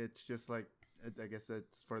 it's just, like, I guess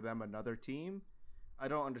it's for them another team? I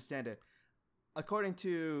don't understand it. According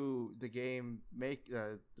to the game,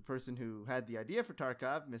 the person who had the idea for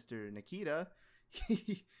Tarkov, Mr. Nikita,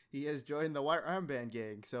 he has joined the white armband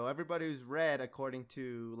gang. So everybody who's red, according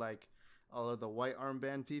to like all of the white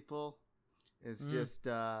armband people, is just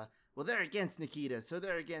well, they're against Nikita, so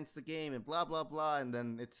they're against the game, and blah blah blah. And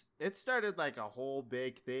then it started like a whole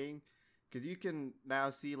big thing, because you can now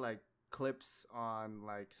see like clips on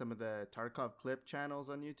like some of the Tarkov clip channels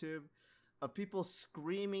on YouTube of people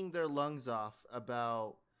screaming their lungs off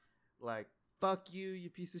about like fuck you, you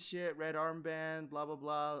piece of shit, red armband, blah blah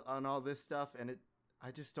blah, on all this stuff. And I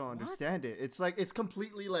just don't understand it. It's like it's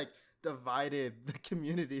completely like divided the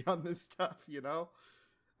community on this stuff, you know?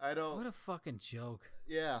 I don't. What a fucking joke.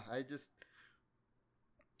 Yeah, I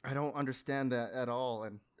don't understand that at all.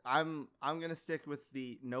 And I'm gonna stick with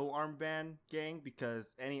the no armband gang,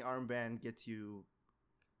 because any armband gets your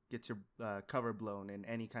cover blown in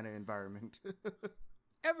any kind of environment.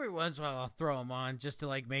 Every once in a while, I'll throw them on just to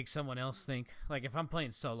like make someone else think. Like if I'm playing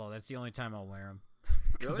solo, that's the only time I'll wear them.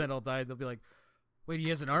 Because then I'll die. They'll be like, "Wait, he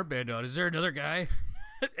has an armband on. Is there another guy?"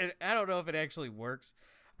 And I don't know if it actually works,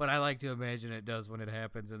 but I like to imagine it does when it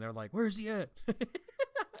happens. And they're like, "Where's he at?"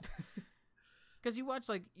 Because you watch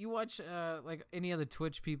like any of the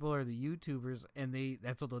Twitch people or the YouTubers, and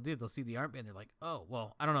that's what they'll do. They'll see the armband. They're like, "Oh,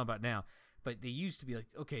 well, I don't know about now." But they used to be like,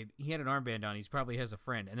 okay, he had an armband on. He probably has a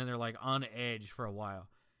friend. And then they're like on edge for a while.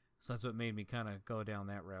 So that's what made me kind of go down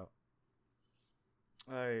that route.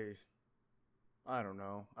 I don't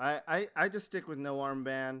know. I just stick with no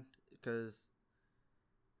armband, because,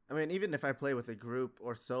 I mean, even if I play with a group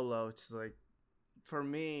or solo, it's like, for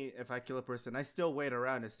me, if I kill a person, I still wait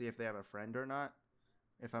around to see if they have a friend or not.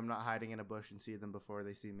 If I'm not hiding in a bush and see them before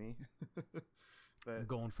they see me. But I'm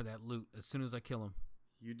going for that loot as soon as I kill him.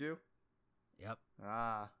 You do? Yep.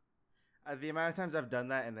 The amount of times I've done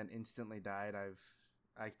that and then instantly died,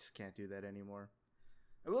 I just can't do that anymore.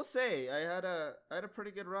 I will say I had a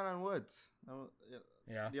pretty good run on Woods.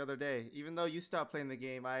 Yeah. The other day, even though you stopped playing the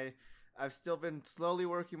game, I've still been slowly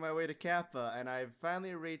working my way to Kappa, and I've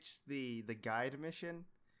finally reached the guide mission,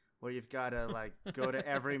 where you've got to like go to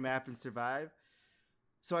every map and survive.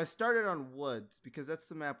 So I started on Woods because that's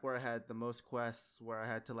the map where I had the most quests, where I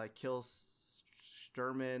had to like kill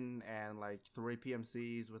Sturman and like 3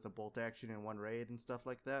 PMCs with a bolt action in one raid and stuff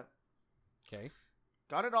like that. Okay.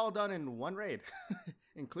 Got it all done in one raid,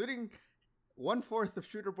 including 1/4 of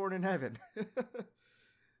Shooter Born in Heaven.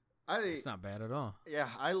 It's not bad at all. Yeah,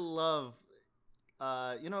 I love,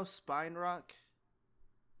 Spine Rock?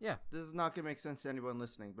 Yeah. This is not going to make sense to anyone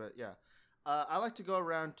listening, but yeah. I like to go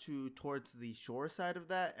around towards the shore side of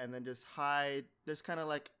that and then just hide. There's kind of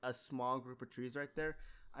like a small group of trees right there.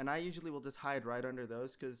 And I usually will just hide right under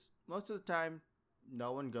those, because most of the time,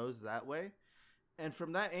 no one goes that way. And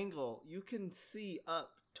from that angle, you can see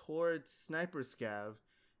up towards Sniper Scav.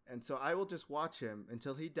 And so I will just watch him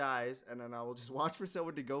until he dies, and then I will just watch for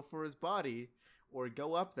someone to go for his body or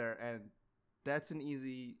go up there. And that's an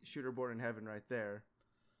easy Shooter Born in Heaven right there.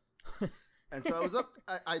 And so I was up.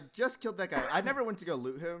 I just killed that guy. I never went to go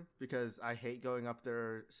loot him because I hate going up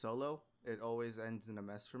there solo. It always ends in a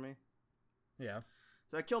mess for me. Yeah.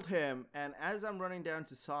 So I killed him, and as I'm running down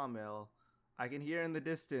to Sawmill, I can hear in the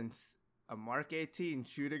distance a Mark 18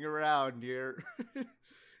 shooting around near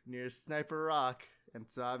near Sniper Rock. And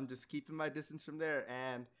so I'm just keeping my distance from there.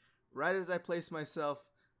 And right as I place myself,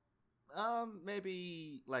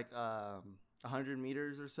 maybe like 100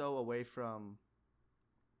 meters or so away from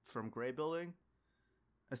Gray Building,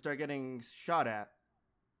 I start getting shot at.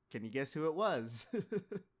 Can you guess who it was?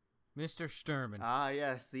 Mr. Sturman. Ah,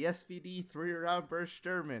 yes, the SVD 3-round burst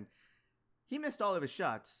Sturman. He missed all of his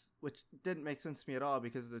shots, which didn't make sense to me at all,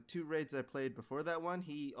 because the 2 raids I played before that one,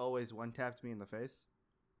 he always one-tapped me in the face.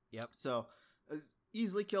 Yep. So I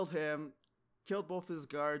easily killed him, killed both his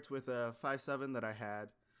guards with a 5.7 that I had.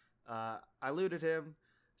 I looted him.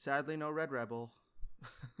 Sadly, no Red Rebel.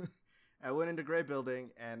 I went into Gray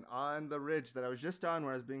Building, and on the ridge that I was just on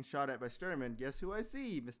where I was being shot at by Sturman, guess who I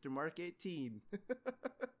see? Mr. Mark 18.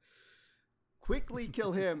 Quickly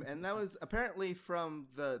kill him, and that was apparently from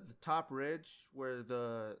the top ridge where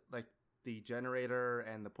the generator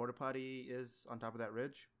and the porta potty is on top of that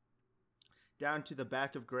ridge, down to the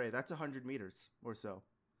back of Gray. That's 100 meters or so.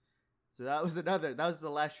 So that was the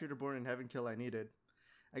last Shooter Born in Heaven kill I needed.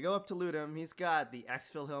 I go up to loot him. He's got the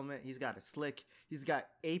exfil helmet. He's got a slick. He's got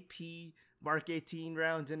AP Mark 18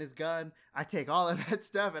 rounds in his gun. I take all of that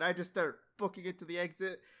stuff and I just start booking it to the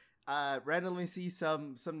exit. Randomly see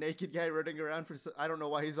some naked guy running around I don't know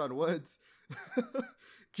why he's on Woods.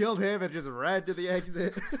 Killed him and just ran to the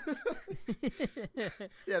exit.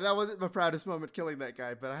 Yeah, that wasn't my proudest moment killing that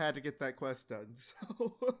guy, but I had to get that quest done.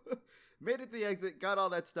 So made it to the exit, got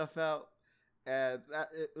all that stuff out. And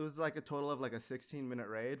it was like a total of like a 16-minute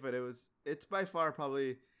raid, but it's by far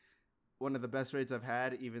probably one of the best raids I've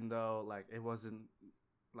had, even though like it wasn't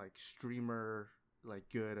like streamer like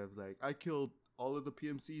good of like I killed all of the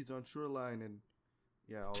PMCs on Shoreline and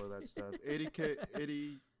yeah, all of that stuff.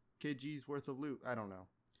 80 kgs worth of loot. I don't know.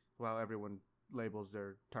 Well, everyone labels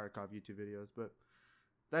their Tarkov YouTube videos, but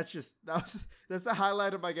that's the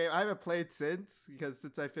highlight of my game. I haven't played since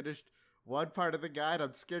I finished one part of the guide.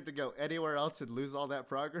 I'm scared to go anywhere else and lose all that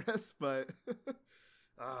progress, but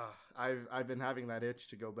I've been having that itch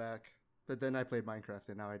to go back. But then I played Minecraft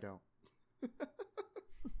and now I don't.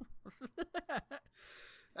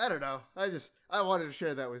 I don't know. I wanted to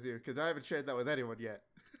share that with you because I haven't shared that with anyone yet.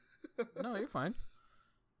 No, you're fine.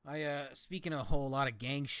 Speaking of a whole lot of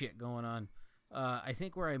gang shit going on, I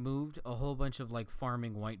think where I moved, a whole bunch of like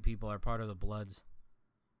farming white people are part of the Bloods.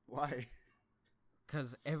 Why?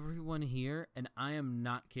 Because everyone here, and I am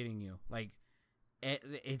not kidding you, like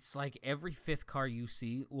it's like every fifth car you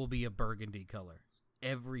see will be a burgundy color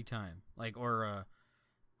every time, like or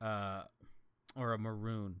a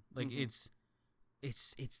maroon. Like it's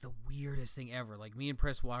the weirdest thing ever. Like me and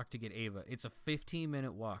Press walked to get Ava. It's a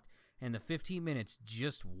 15-minute walk, and the 15 minutes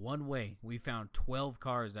just one way. We found 12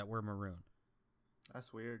 cars that were maroon.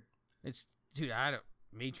 That's weird. Dude,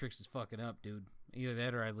 Matrix is fucking up, dude. Either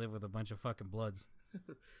that or I live with a bunch of fucking Bloods.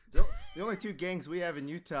 The only two gangs we have in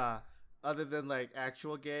Utah, other than like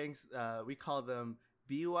actual gangs, we call them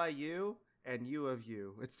BYU and U of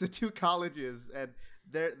U. It's the two colleges, and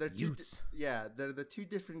they're two. They're the two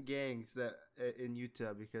different gangs that in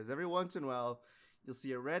Utah, because every once in a while you'll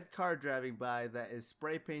see a red car driving by that is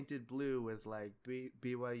spray painted blue with like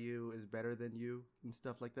BYU is better than you and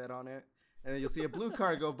stuff like that on it. And then you'll see a blue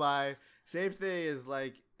car go by. Same thing is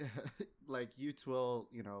like, like Utes will,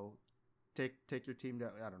 take your team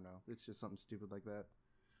down. I don't know. It's just something stupid like that.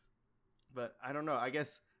 But I don't know. I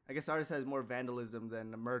guess ours has more vandalism than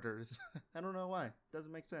murders. I don't know why.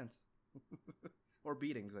 Doesn't make sense. Or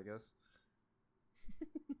beatings, I guess.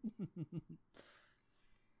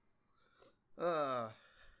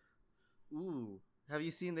 Have you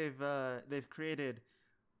seen they've created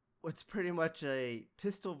what's pretty much a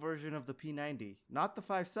pistol version of the P90? Not the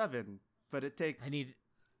 5.7, but it takes...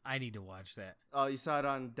 I need to watch that. Oh, you saw it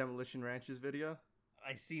on Demolition Ranch's video?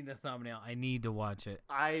 I seen the thumbnail. I need to watch it.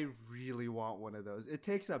 I really want one of those. It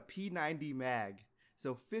takes a P90 mag,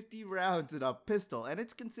 so 50 rounds in a pistol, and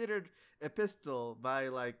it's considered a pistol by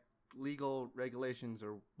like legal regulations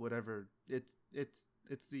or whatever. It's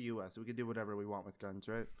the U.S. We can do whatever we want with guns,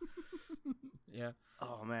 right? Yeah.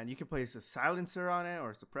 Oh man, you can place a silencer on it,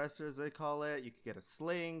 or suppressor as they call it. You can get a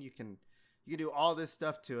sling. You can do all this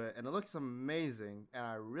stuff to it, and it looks amazing. And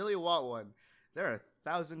I really want one. They're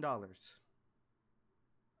 $1,000,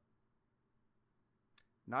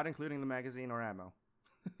 not including the magazine or ammo.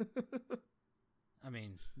 I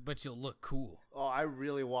mean, but you'll look cool. Oh, I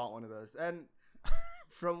really want one of those. And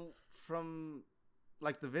from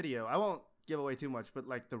like the video, I won't give away too much, but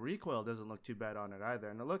like the recoil doesn't look too bad on it either,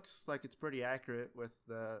 and it looks like it's pretty accurate with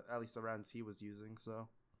at least the rounds he was using. So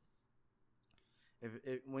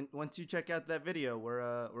once you check out that video,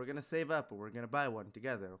 we're gonna save up and we're gonna buy one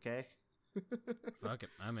together, okay? Fuck it,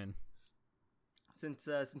 I'm in. Since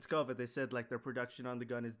COVID, they said like their production on the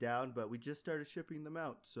gun is down, but we just started shipping them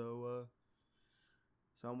out, so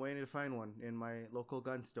I'm waiting to find one in my local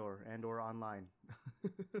gun store and or online.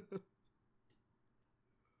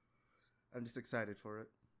 I'm just excited for it.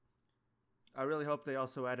 I really hope they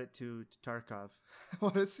also add it to Tarkov. I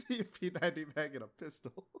want to see a P90 mag in a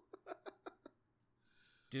pistol.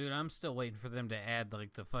 Dude, I'm still waiting for them to add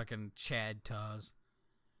like the fucking Chad Taz.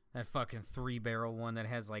 That fucking 3-barrel one that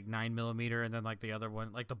has like 9mm, and then like the other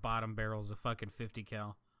one, like the bottom barrel's a fucking 50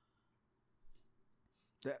 cal.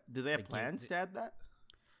 Do they have plans to add that?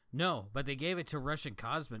 No, but they gave it to Russian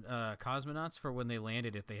cosmonauts for when they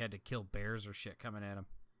landed if they had to kill bears or shit coming at them.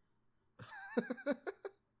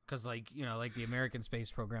 Because like the American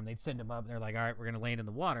space program, they'd send them up and they're like, all right, we're going to land in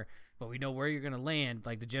the water, but we know where you're going to land,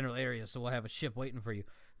 like the general area, so we'll have a ship waiting for you.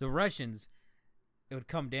 The Russians, it would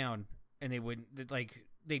come down and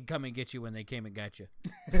they'd come and get you when they came and got you.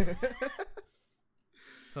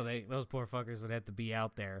 So those poor fuckers would have to be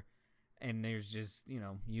out there, and there's just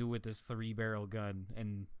you with this 3-barrel gun.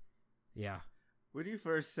 And yeah, when you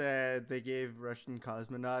first said they gave Russian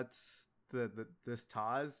cosmonauts this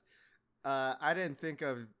Taz, I didn't think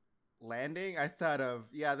of landing. I thought of,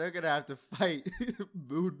 they're gonna have to fight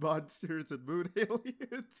moon monsters and moon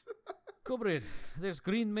aliens. Comrade, there's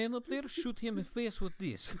green man up there. Shoot him in the face with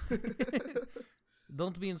this.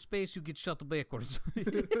 Don't be in space, you get shot backwards.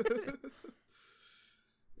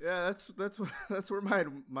 Yeah, that's where my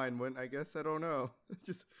mind went, I guess. I don't know. It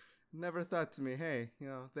just never thought to me, hey,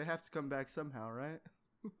 they have to come back somehow, right?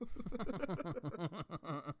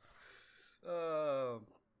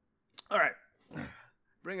 All right.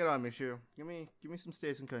 Bring it on, Mishu. Give me some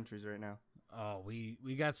states and countries right now. Oh, we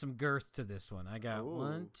got some girth to this one. I got Ooh.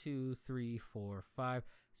 1, 2, 3, 4, 5,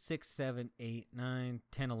 6, 7, 8, 9,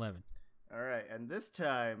 10, 11. All right, and this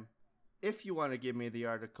time, if you want to give me the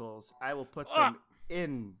articles, I will put them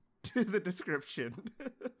in to the description.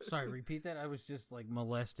 Sorry, repeat that. I was just like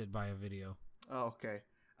molested by a video. Oh, okay.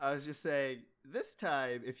 I was just saying, this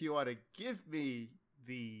time, if you want to give me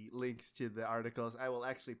the links to the articles, I will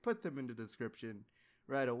actually put them in the description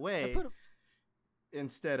right away.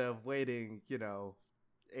 Instead of waiting,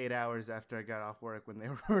 8 hours after I got off work when they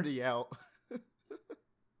were already out.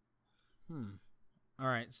 All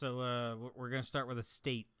right, so we're going to start with a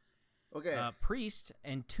state. Okay. Priest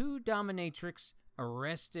and 2 dominatrix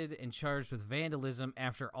arrested and charged with vandalism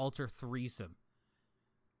after altar threesome.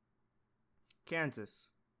 Kansas.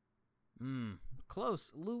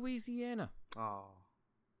 Close. Louisiana. Oh.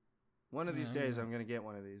 One of these days I'm going to get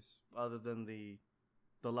one of these, other than the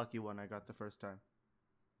lucky one I got the first time.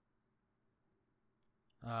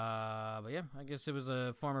 But yeah, I guess it was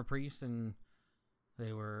a former priest, and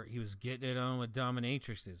he was getting it on with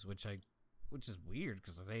dominatrixes, which is weird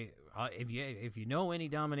because if you know any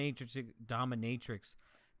dominatrix,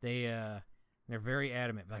 they're very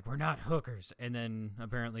adamant, like, we're not hookers, and then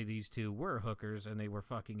apparently these 2 were hookers, and they were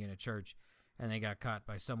fucking in a church, and they got caught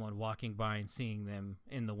by someone walking by and seeing them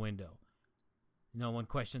in the window. No one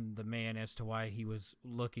questioned the man as to why he was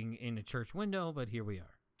looking in a church window, but here we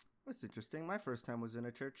are. That's interesting. My first time was in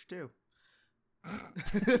a church, too.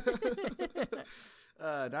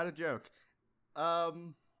 Not a joke.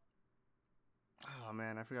 Oh,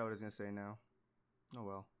 man. I forgot what I was going to say now. Oh,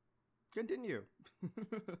 well. Continue.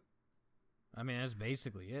 I mean, that's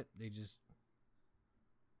basically it. They just,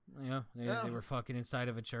 they were fucking inside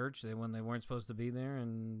of a church when they weren't supposed to be there,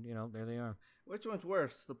 and, there they are. Which one's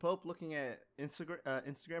worse? The Pope looking at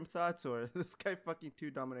Instagram thoughts, or this guy fucking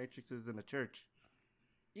 2 dominatrixes in a church?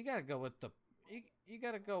 You gotta go with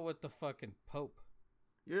the fucking Pope.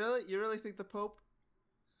 You really think the Pope?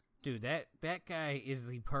 Dude, that guy is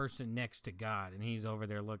the person next to God, and he's over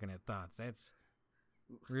there looking at thoughts. That's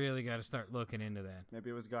really got to start looking into that. Maybe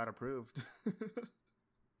it was God approved.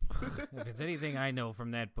 If it's anything I know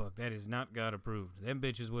from that book, that is not God approved. Them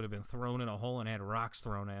bitches would have been thrown in a hole and had rocks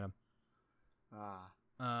thrown at them.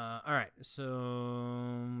 All right,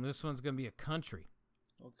 so this one's gonna be a country.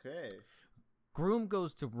 Okay. Groom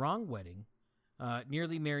goes to wrong wedding,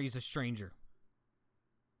 nearly marries a stranger.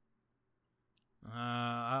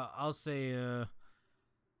 I'll say,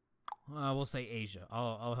 we'll say Asia.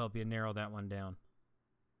 I'll help you narrow that one down.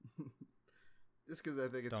 Just because I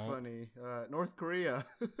think it's funny. North Korea.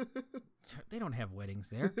 They don't have weddings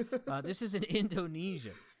there. This is in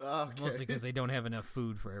Indonesia. Okay. Mostly because they don't have enough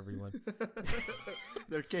food for everyone.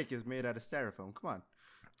 Their cake is made out of styrofoam. Come on.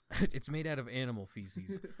 It's made out of animal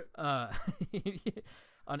feces. On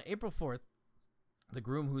April 4th, the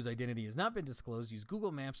groom, whose identity has not been disclosed, used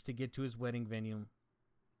Google Maps to get to his wedding venue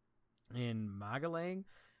in Magelang,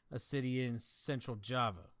 a city in central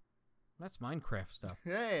Java. That's Minecraft stuff.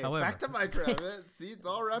 Hey, however, back to Minecraft. See, it's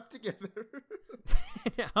all wrapped together.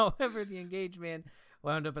 However, the engaged man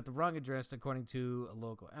wound up at the wrong address, according to a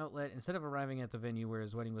local outlet. Instead of arriving at the venue where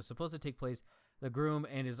his wedding was supposed to take place, the groom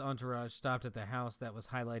and his entourage stopped at the house that was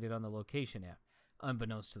highlighted on the location app.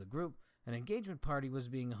 Unbeknownst to the group, an engagement party was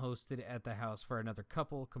being hosted at the house for another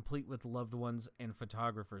couple, complete with loved ones and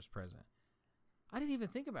photographers present. I didn't even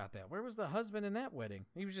think about that. Where was the husband in that wedding?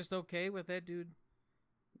 He was just okay with that dude.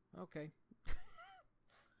 Okay.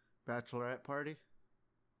 Bachelorette party?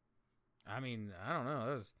 I mean, I don't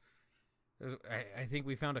know. I think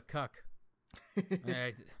we found a cuck.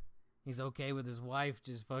 He's okay with his wife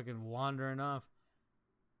just fucking wandering off.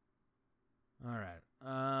 All right.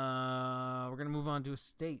 We're going to move on to a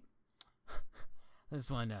state.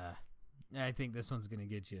 This one, I think this one's going to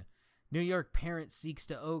get you. New York parent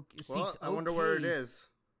seeks I wonder where it is.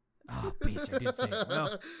 Oh, bitch, I did say it.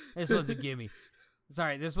 Well, this one's a gimme.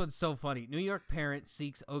 Sorry, this one's so funny. New York parent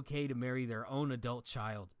seeks okay to marry their own adult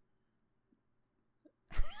child.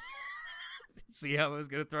 See how I was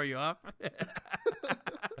going to throw you off?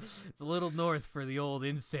 It's a little north for the old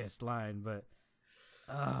incest line, but...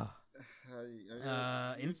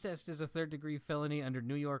 incest is a third-degree felony under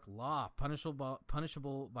New York law,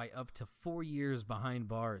 punishable by up to 4 years behind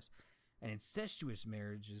bars. And incestuous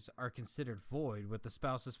marriages are considered void, with the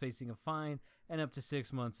spouses facing a fine and up to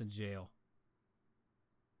 6 months in jail.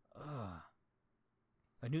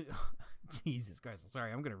 Jesus Christ.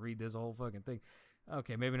 Sorry, I'm going to read this whole fucking thing.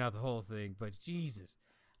 Okay, maybe not the whole thing, but Jesus.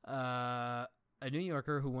 A New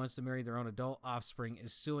Yorker who wants to marry their own adult offspring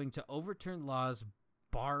is suing to overturn laws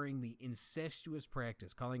barring the incestuous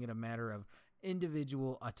practice, calling it a matter of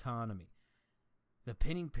individual autonomy. The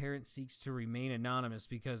pending parent seeks to remain anonymous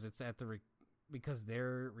because because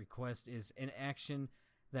their request is an action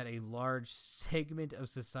that a large segment of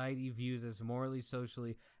society views as morally,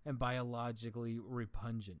 socially, and biologically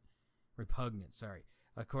repugnant,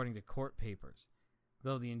 according to court papers.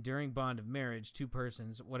 Though the enduring bond of marriage, two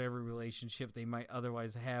persons, whatever relationship they might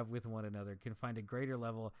otherwise have with one another, can find a greater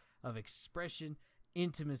level of expression,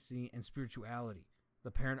 intimacy, and spirituality,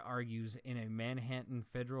 the parent argues in a Manhattan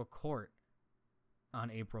federal court on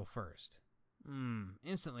April 1st.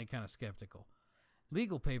 Instantly kind of skeptical.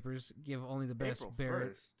 Legal papers give only the best April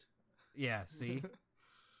Barrett. 1st. Yeah, see?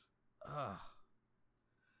 Ugh.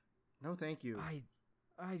 No, thank you.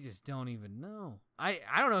 I just don't even know. I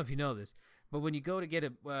don't know if you know this, but when you go to get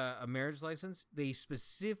a marriage license, they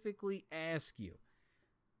specifically ask you,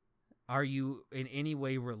 are you in any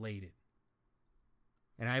way related?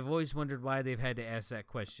 And I've always wondered why they've had to ask that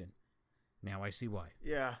question. Now I see why.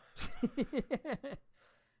 Yeah.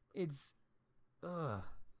 It's,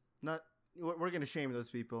 Not. We're gonna shame those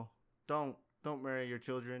people. Don't marry your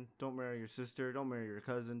children. Don't marry your sister. Don't marry your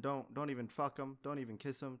cousin. Don't even fuck them. Don't even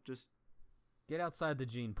kiss them. Just get outside the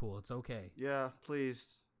gene pool. It's okay. yeah,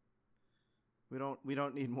 please. We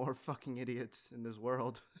don't need more fucking idiots in this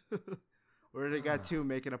world. We already got two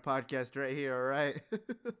making a podcast right here. All right.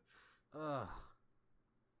 Ugh.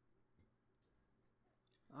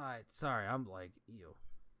 Alright, sorry, I'm like, ew.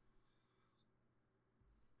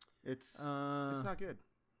 It's not good.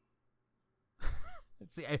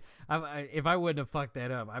 See, I if I wouldn't have fucked that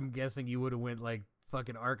up, I'm guessing you would have went like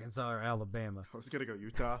fucking Arkansas or Alabama. I was gonna go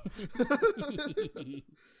Utah.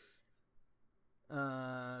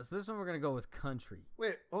 So this one we're gonna go with country.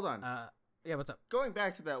 Wait, hold on. Yeah, what's up? Going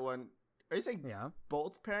back to that one, are you saying Yeah.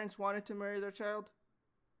 both parents wanted to marry their child?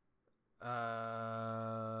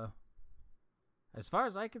 As far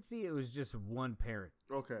as I could see, it was just one parent.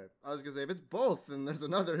 Okay, I was gonna say if it's both, then there's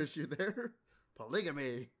another issue there.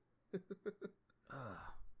 Polygamy.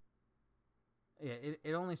 Yeah,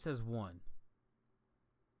 it only says one.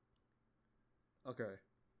 Okay,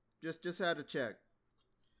 just had to check.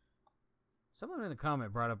 Someone in the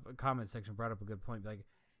comment section brought up a good point. Like,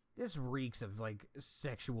 this reeks of like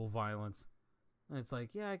sexual violence. And it's like,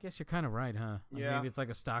 yeah, I guess you're kind of right, huh? Like, Yeah. Maybe it's like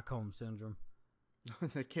a Stockholm syndrome.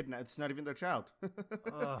 The kidnap. It's not even their child.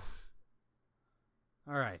 Ugh.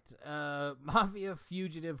 All right. Mafia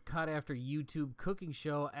fugitive caught after YouTube cooking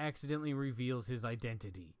show accidentally reveals his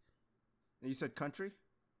identity. You said country?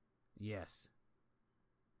 Yes.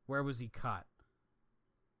 Where was he caught?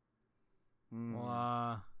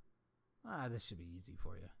 This should be easy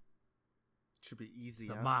for you. Should be easy.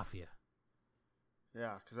 The huh? mafia.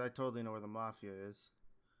 Yeah, because I totally know where the mafia is.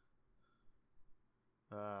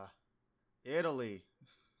 Italy.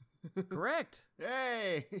 Correct.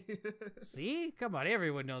 Hey! See? Come on,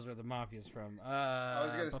 everyone knows where the mafia's from. I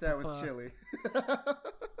was going to start with Chile.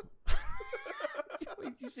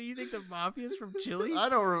 So you think the mafia's from Chile? I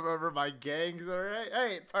don't remember my gangs, alright? I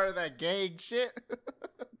ain't part of that gang shit.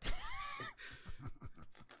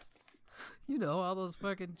 You know, all those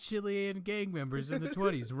fucking Chilean gang members in the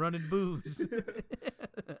 20s running booze.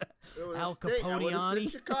 Al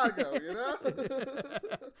Capone. Chicago, you know?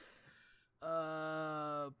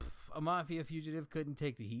 A mafia fugitive couldn't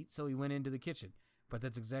take the heat, so he went into the kitchen. But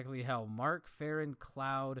that's exactly how Mark Farron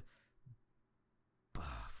Cloud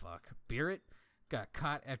Barrett got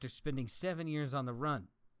caught after spending 7 years on the run.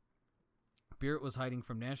 Barrett was hiding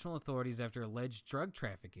from national authorities after alleged drug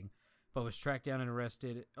trafficking, but was tracked down and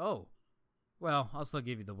arrested. Oh, well, I'll still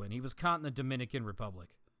give you the win. He was caught in the Dominican Republic.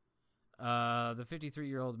 The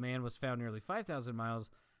 53-year-old man was found nearly 5,000 miles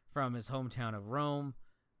from his hometown of Rome,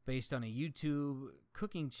 based on a YouTube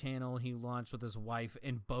cooking channel he launched with his wife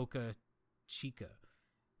in Boca Chica,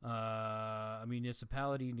 a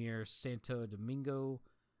municipality near Santo Domingo.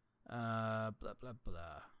 Blah, blah,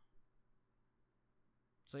 blah.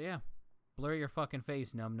 So, yeah. Blur your fucking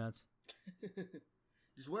face, numbnuts.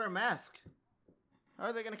 Just wear a mask. How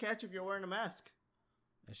are they going to catch you if you're wearing a mask?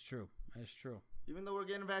 That's true. That's true. Even though we're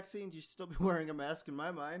getting vaccines, you should still be wearing a mask in my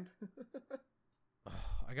mind.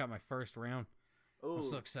 I got my first round. Ooh. I'm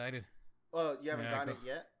so excited. Oh, you haven't gotten it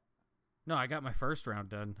yet? No, I got my first round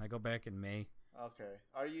done. I go back in May. Okay.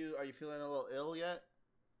 Are you feeling a little ill yet?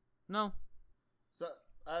 No. So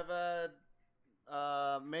I've had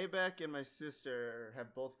Maybeck and my sister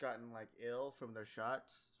have both gotten like ill from their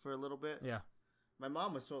shots for a little bit. Yeah. My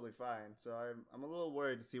mom was totally fine, so I'm a little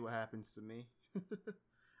worried to see what happens to me.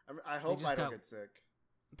 I hope I don't get sick.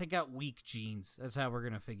 They got weak genes. That's how we're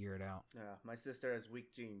gonna figure it out. Yeah, my sister has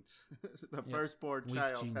weak genes. The firstborn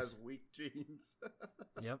child has weak genes.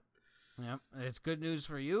 Yep. Yep, it's good news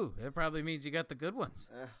for you. It probably means you got the good ones.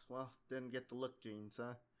 Well, didn't get the look genes,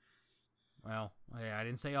 huh? Well, yeah, I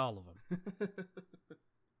didn't say all of them.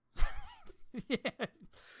 Yeah,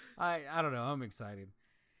 I don't know. I'm excited.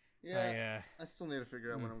 Yeah, I still need to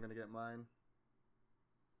figure out when I'm going to get mine.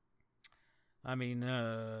 I mean,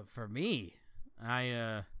 for me,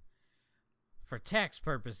 for tax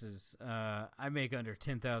purposes, I make under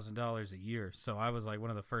 $10,000 a year. So I was like one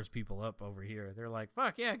of the first people up over here. They're like,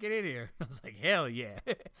 fuck yeah, get in here. I was like, hell yeah.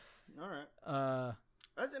 All right.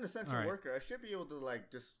 As an essential worker, I should be able to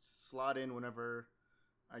like just slot in whenever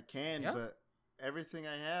I can. Yeah. But everything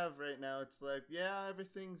I have right now, it's like, yeah,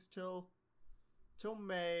 everything's till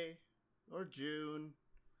May or June.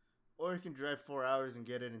 Or you can drive 4 hours and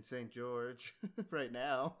get it in St. George right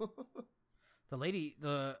now. The lady,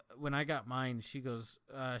 when I got mine, she goes,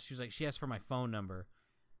 she was like, she asked for my phone number.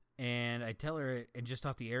 And I tell her, and just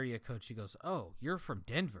off the area code, she goes, oh, you're from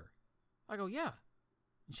Denver. I go, yeah.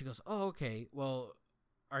 And she goes, oh, okay. Well,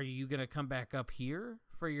 are you going to come back up here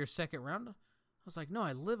for your second round? I was like, no,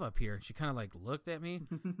 I live up here. And she kind of like looked at me.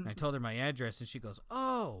 And I told her my address. And she goes,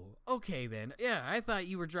 oh, okay then. Yeah, I thought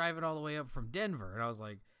you were driving all the way up from Denver. And I was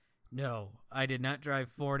like, no, I did not drive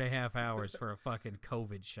 4.5 hours for a fucking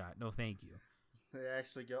COVID shot. No, thank you. They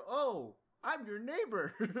actually go, oh, I'm your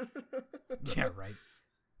neighbor. Yeah, right.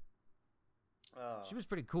 She was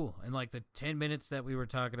pretty cool. And like the 10 minutes that we were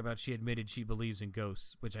talking about, she admitted she believes in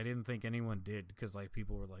ghosts, which I didn't think anyone did because like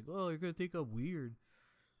people were like, oh, you're going to think I'm weird.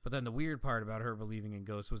 But then the weird part about her believing in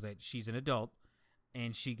ghosts was that she's an adult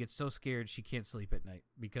and she gets so scared she can't sleep at night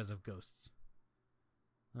because of ghosts.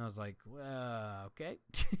 And I was like, well, okay.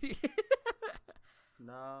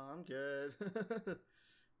 No, I'm good.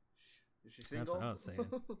 Is she single? That's what I was saying.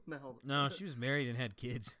 No. No, she was married and had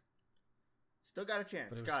kids. Still got a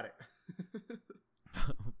chance. Got it.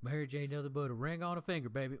 Marriage ain't nothing but a ring on a finger,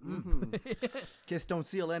 baby. Mm-hmm. Kiss don't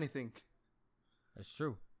seal anything. That's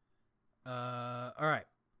true. All right.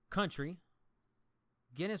 Country.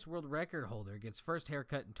 Guinness World Record holder gets first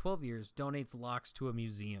haircut in 12 years, donates locks to a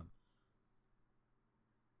museum.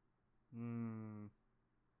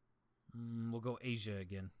 We'll go Asia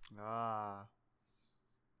again.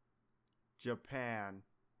 Japan.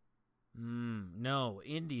 No,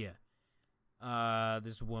 India.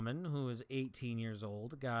 This woman who is 18 years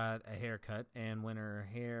old got a haircut, and when her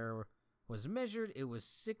hair was measured, it was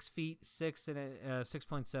 6 feet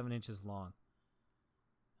 6.7 inches long.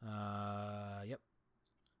 Yep.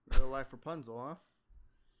 Real life Rapunzel, huh?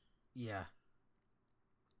 Yeah.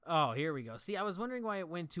 Oh, here we go. See, I was wondering why it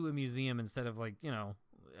went to a museum instead of like,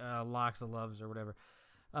 Locks of Loves or whatever.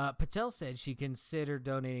 Patel said she considered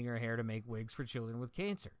donating her hair to make wigs for children with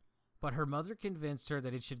cancer, but her mother convinced her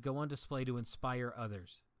that it should go on display to inspire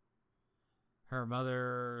others. Her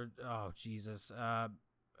mother, oh Jesus,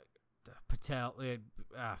 Patel,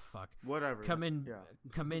 fuck, whatever.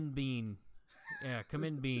 Kamin Bean, yeah,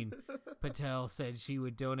 Kamin Bean. Patel said she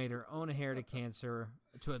would donate her own hair to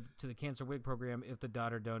the cancer wig program if the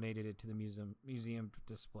daughter donated it to the museum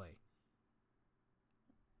display.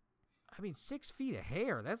 I mean, 6 feet of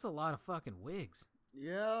hair, that's a lot of fucking wigs.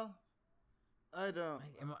 Yeah. I don't.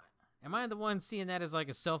 Am I the one seeing that as like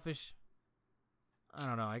a selfish? I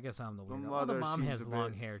don't know. I guess I'm the weirdo. Well, the mom has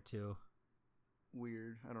long hair too.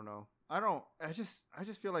 Weird. I don't know. I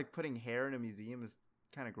just feel like putting hair in a museum is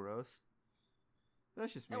kind of gross.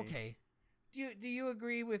 That's just me. Okay. Do you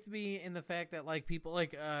agree with me in the fact that like people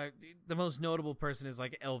like the most notable person is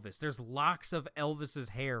like Elvis? There's locks of Elvis's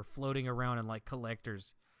hair floating around in like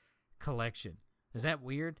collectors' collection. Is that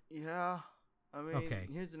weird? Yeah. I mean, okay.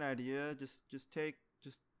 Here's an idea. Just take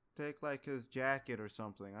like his jacket or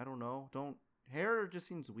something. I don't know. Hair just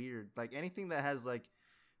seems weird. Like anything that has like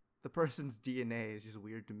the person's DNA is just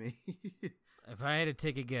weird to me. If I had to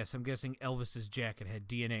take a guess, I'm guessing Elvis's jacket had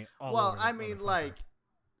DNA all over. Well, I mean, like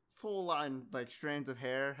full on like strands of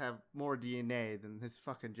hair have more DNA than his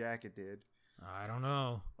fucking jacket did. I don't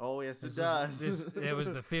know. Oh yes, it does. It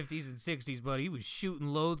was the 50s and 60s, but he was shooting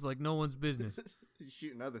loads like no one's business. He's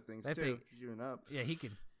shooting other things too. Shooting up. Yeah, he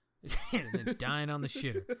could. And then dying on the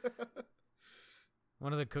shitter.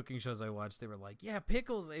 One of the cooking shows I watched, they were like, yeah,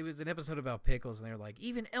 pickles. It was an episode about pickles, and they were like,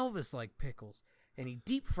 even Elvis liked pickles. And he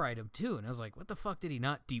deep fried them too. And I was like, what the fuck did he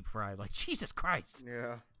not deep fry? Like, Jesus Christ.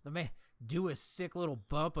 Yeah. The man do a sick little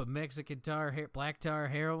bump of Mexican black tar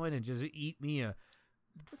heroin and just eat me a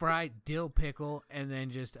fried dill pickle and then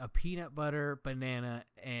just a peanut butter, banana,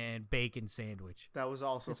 and bacon sandwich. That was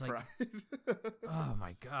also fried. Like, oh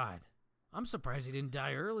my God. I'm surprised he didn't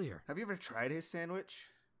die earlier. Have you ever tried his sandwich?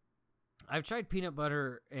 I've tried peanut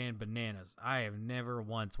butter and bananas. I have never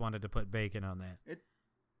once wanted to put bacon on that.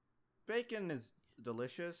 Bacon is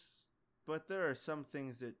delicious. but there are some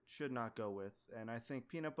things it should not go with, and I think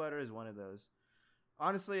peanut butter is one of those.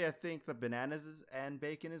 Honestly, I think the bananas and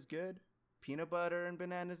bacon is good. Peanut butter and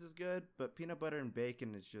bananas is good, but peanut butter and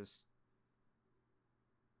bacon is just...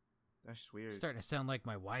 That's just weird. Starting to sound like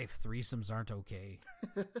my wife. Threesomes aren't okay.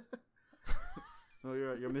 Well,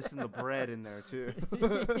 you're missing the bread in there, too.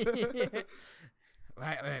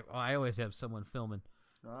 I always have someone filming.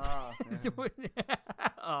 Ah,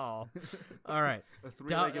 oh, all right. A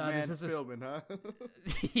three-legged man filming, huh?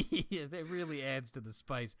 Yeah, that really adds to the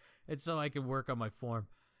spice. It's so I can work on my form.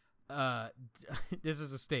 This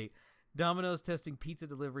is a state. Domino's testing pizza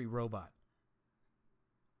delivery robot.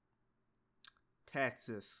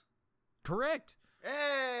 Texas. Correct.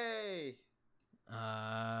 Hey!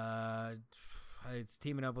 It's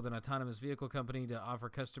teaming up with an autonomous vehicle company to offer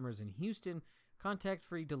customers in Houston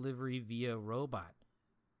contact-free delivery via robot.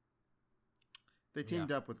 They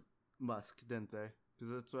teamed up with Musk, didn't they?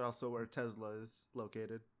 Because that's also where Tesla is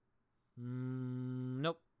located.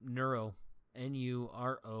 Nope. Nuro.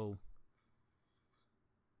 N-U-R-O.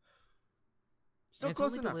 Still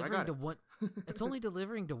close enough. I got it. It's only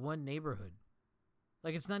delivering to one neighborhood.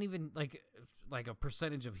 Like, it's not even like a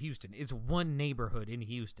percentage of Houston. It's one neighborhood in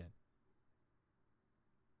Houston.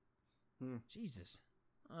 Jesus.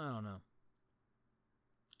 I don't know.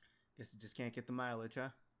 Guess you just can't get the mileage, huh?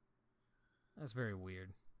 That's very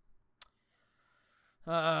weird.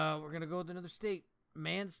 We're going to go to another state.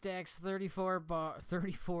 Man stacks 34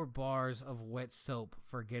 bars of wet soap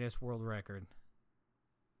for Guinness World Record.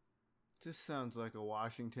 This sounds like a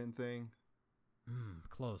Washington thing.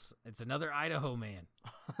 Close. It's another Idaho man.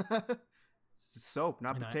 Soap,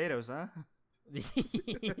 not potatoes, huh?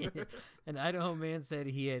 An Idaho man said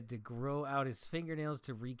he had to grow out his fingernails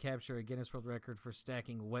to recapture a Guinness World Record for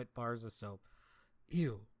stacking wet bars of soap.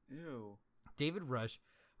 Ew. David Rush,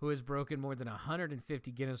 who has broken more than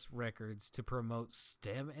 150 Guinness records to promote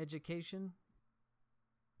STEM education.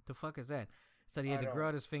 The fuck is that? Said he had to grow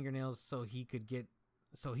out his fingernails so he could get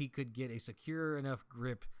a secure enough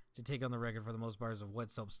grip to take on the record for the most bars of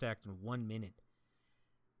wet soap stacked in 1 minute.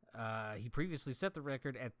 He previously set the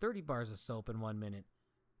record at 30 bars of soap in 1 minute,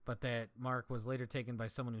 but that mark was later taken by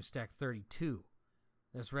someone who stacked 32.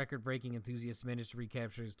 This record-breaking enthusiast managed to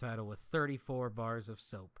recapture his title with 34 bars of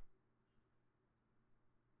soap.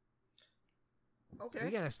 Okay.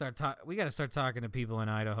 We gotta start talking to people in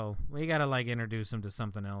Idaho. We gotta introduce them to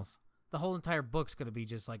something else. The whole entire book's gonna be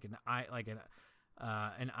just like an Idaho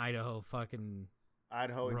fucking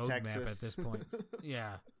Idaho and Texas roadmap at this point.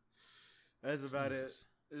 Yeah, that's about it.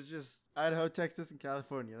 It's just Idaho, Texas, and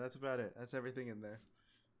California. That's about it. That's everything in there.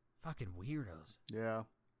 Fucking weirdos. Yeah.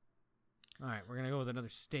 All right, we're gonna go with another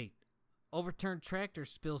state. Overturned tractor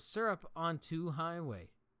spills syrup onto highway.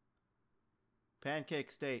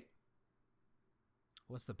 Pancake State.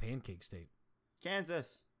 What's the pancake state?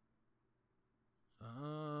 Kansas.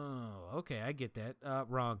 Oh, okay, I get that.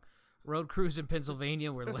 Wrong. Road crews in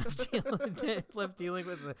Pennsylvania were left dealing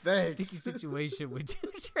with a sticky situation when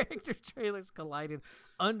two tractor trailers collided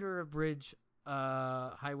under a bridge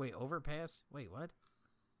highway overpass. Wait, what?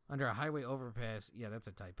 Under a highway overpass. Yeah, that's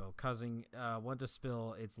a typo. Causing one to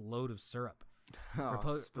spill its load of syrup.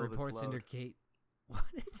 Reports indicate... What?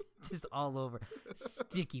 Just all over.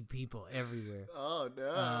 Sticky people everywhere. Oh,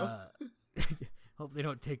 no. Hope they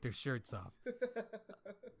don't take their shirts off.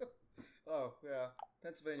 Oh, yeah.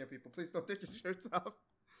 Pennsylvania people, please don't take your shirts off.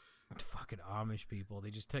 Fucking Amish people.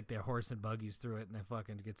 They just take their horse and buggies through it and they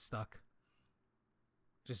fucking get stuck.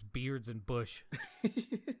 Just beards and bush.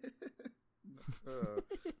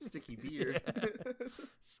 Sticky beard.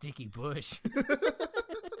 Sticky bush.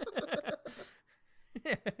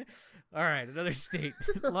 All right, another state.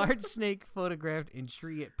 Large snake photographed in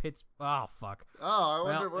tree at Pitts. Oh, fuck. Oh,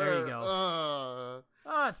 I wonder where. There you go. Oh,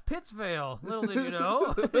 it's Pittsville. Little did you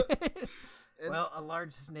know. Well, a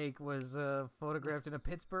large snake was photographed in a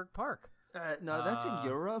Pittsburgh park. No, that's in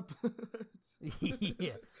Europe.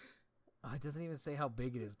 Yeah. Oh, it doesn't even say how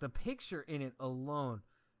big it is. The picture in it alone,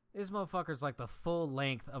 this motherfucker's like the full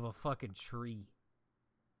length of a fucking tree.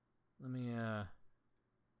 Let me,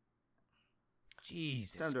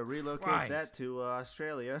 Jesus Time to relocate Christ. that to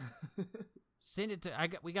Australia. Send it to...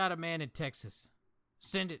 We got a man in Texas.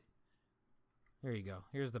 Send it. There you go.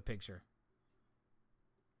 Here's the picture.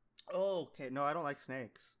 Oh, okay. No, I don't like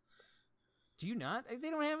snakes. Do you not? They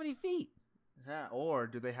don't have any feet. Yeah, or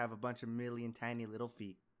do they have a bunch of million tiny little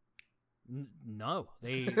feet? No.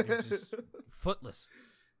 They're just footless.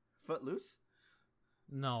 Footloose?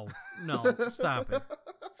 No. Stop it.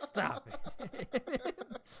 Stop it.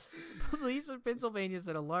 Police in Pennsylvania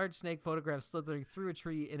said a large snake photographed slithering through a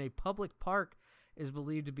tree in a public park is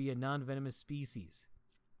believed to be a non-venomous species.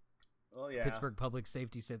 Oh, yeah. Pittsburgh Public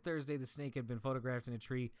Safety said Thursday the snake had been photographed in a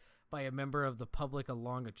tree by a member of the public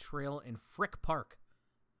along a trail in Frick Park.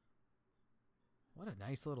 What a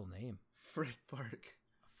nice little name. Frick Park.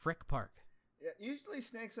 Frick Park. Yeah, usually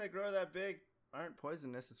snakes that grow that big aren't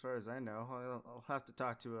poisonous as far as I know. I'll have to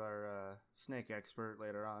talk to our snake expert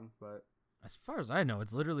later on, but... As far as I know,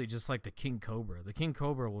 it's literally just like the king cobra. The king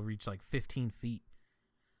cobra will reach like 15 feet.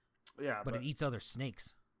 Yeah, but it eats other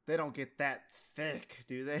snakes. They don't get that thick,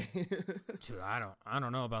 do they? Dude, I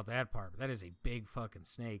don't know about that part, but that is a big fucking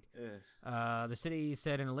snake. The city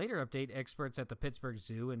said in a later update, experts at the Pittsburgh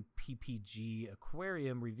Zoo and PPG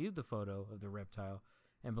Aquarium reviewed the photo of the reptile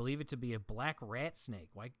and believe it to be a black rat snake.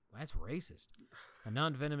 Why? That's racist. A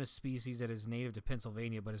non-venomous species that is native to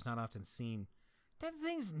Pennsylvania but is not often seen. That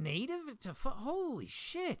thing's native to holy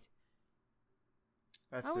shit.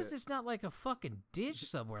 How is this not like a fucking dish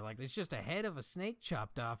somewhere? Like there's just a head of a snake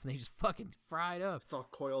chopped off and they just fucking fried up. It's all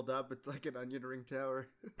coiled up. It's like an onion ring tower.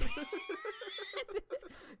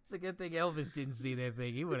 It's a good thing Elvis didn't see that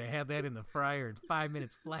thing. He would have had that in the fryer in 5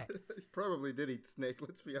 minutes flat. He probably did eat snake,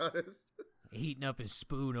 let's be honest. Heating up his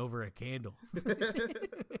spoon over a candle.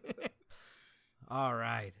 All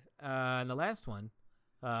right. And the last one,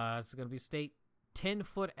 it's going to be state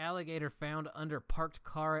 10-foot alligator found under parked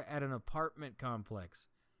car at an apartment complex.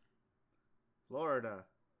 Florida.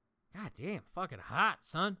 God damn, fucking hot,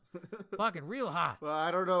 son. Fucking real hot. Well,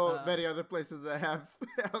 I don't know many other places that have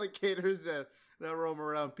alligators that roam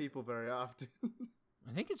around people very often.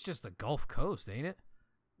 I think it's just the Gulf Coast, ain't it?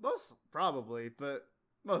 Most probably, but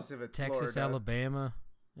most of it's Texas, Florida. Alabama.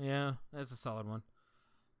 Yeah, that's a solid one.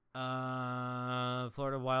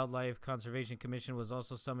 Florida Wildlife Conservation Commission was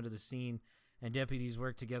also summoned to the scene, and deputies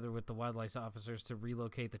worked together with the wildlife officers to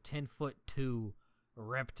relocate the 10-foot-2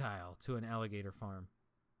 reptile to an alligator farm.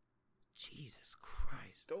 Jesus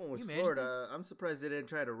Christ. Going with Florida, I'm surprised they didn't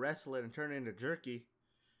try to wrestle it and turn it into jerky.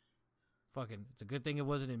 Fucking, it's a good thing it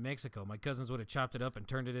wasn't in Mexico. My cousins would have chopped it up and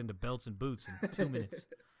turned it into belts and boots in 2 minutes.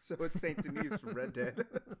 So it's St. Denis from Red Dead.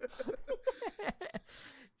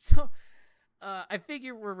 So, I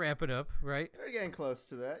figure we're wrapping up, right? We're getting close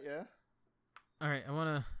to that, yeah. All right,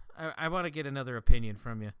 I want to get another opinion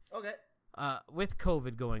from you. Okay. With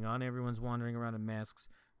COVID going on, everyone's wandering around in masks.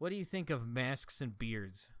 What do you think of masks and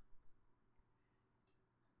beards?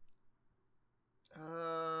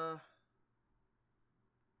 I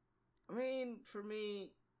mean, for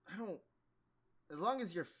me, I don't. As long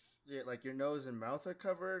as your nose and mouth are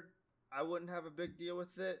covered, I wouldn't have a big deal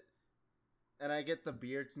with it. And I get the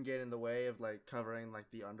beard can get in the way of like covering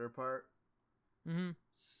like the under part. Mm-hmm.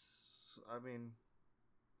 I mean,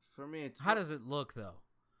 for me, it's how does it look though?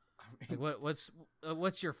 I mean, like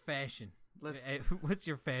what's your fashion? What's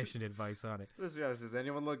your fashion advice on it? Let's be honest. Does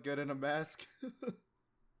anyone look good in a mask?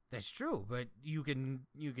 That's true, but you can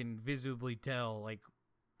visibly tell like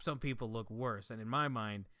some people look worse, and in my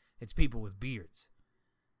mind, it's people with beards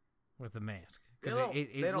with the mask because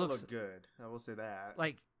they don't look good. I will say that.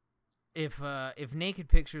 Like if naked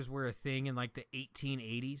pictures were a thing in like the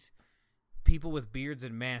 1880s, people with beards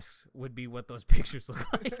and masks would be what those pictures look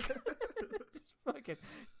like. Just fucking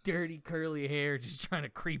dirty curly hair, just trying to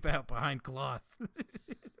creep out behind cloth.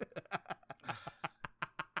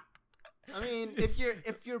 I mean,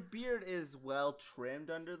 if your beard is well trimmed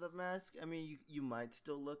under the mask, I mean, you might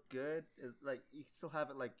still look good. Like you still have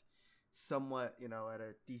it like somewhat, at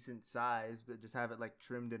a decent size, but just have it like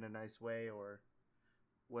trimmed in a nice way or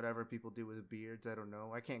whatever people do with beards. I don't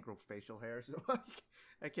know. I can't grow facial hair, so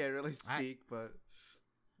I can't really speak. But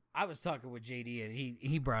I was talking with JD and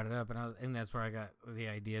he brought it up, and that's where I got the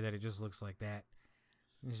idea that it just looks like that.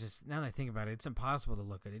 It's just, now that I think about it, it's impossible to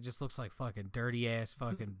look at. It just looks like fucking dirty ass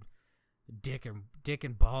fucking. Dick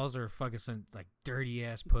and balls or fucking some like dirty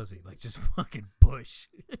ass pussy, like just fucking bush.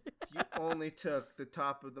 You only took the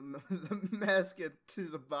top of the mask to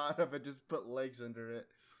the bottom and just put legs under it.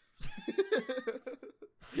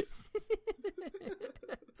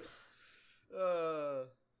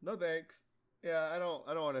 No thanks. Yeah, I don't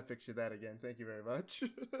want to picture that again. Thank you very much.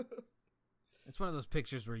 It's one of those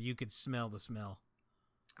pictures where you could smell the smell.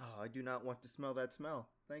 Oh, I do not want to smell that smell.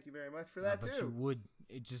 Thank you very much for that, but too. You would.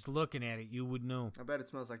 Just looking at it, you would know. I bet it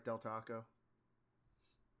smells like Del Taco.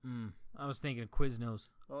 I was thinking Quiznos.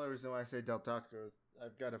 The only reason why I say Del Taco is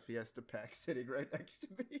I've got a Fiesta pack sitting right next to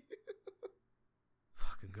me.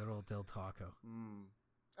 Fucking good old Del Taco.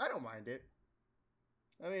 I don't mind it.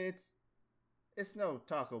 I mean, it's no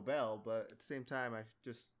Taco Bell, but at the same time,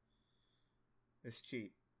 it's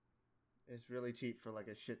cheap. It's really cheap for like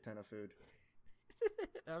a shit ton of food.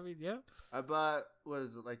 I mean, yeah. I bought, what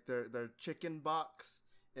is it, like their chicken box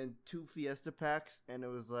and 2 Fiesta packs, and it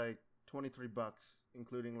was like $23,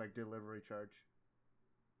 including like delivery charge.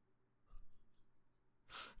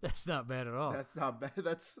 That's not bad at all. That's not bad.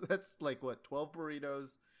 That's like what, 12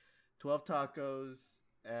 burritos, 12 tacos,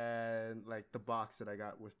 and like the box that I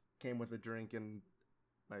got came with a drink and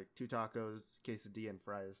like 2 tacos, quesadilla, and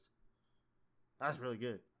fries. That's really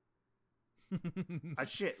good. I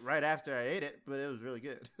shit right after I ate it, but it was really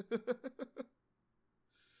good.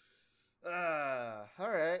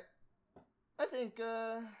 All right. I think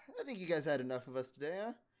you guys had enough of us today,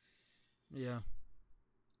 huh? Yeah.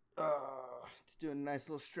 Let's do a nice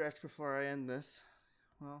little stretch before I end this.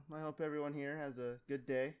 Well, I hope everyone here has a good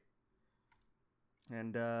day.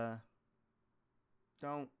 And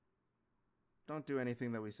don't do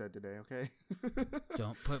anything that we said today, okay?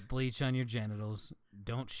 Don't put bleach on your genitals.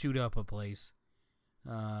 Don't shoot up a place.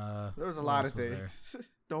 There was a lot of things.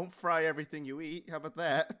 Don't fry everything you eat. How about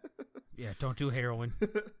that? Yeah, don't do heroin.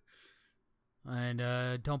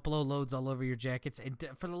 And don't blow loads all over your jackets. And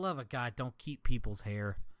for the love of God, don't keep people's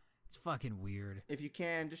hair. It's fucking weird. If you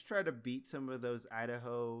can, just try to beat some of those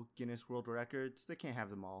Idaho Guinness World Records. They can't have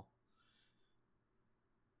them all.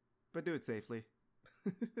 But do it safely.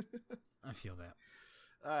 I feel that.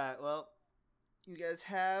 All right, well, you guys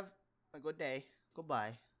have a good day.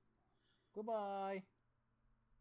 Goodbye. Goodbye.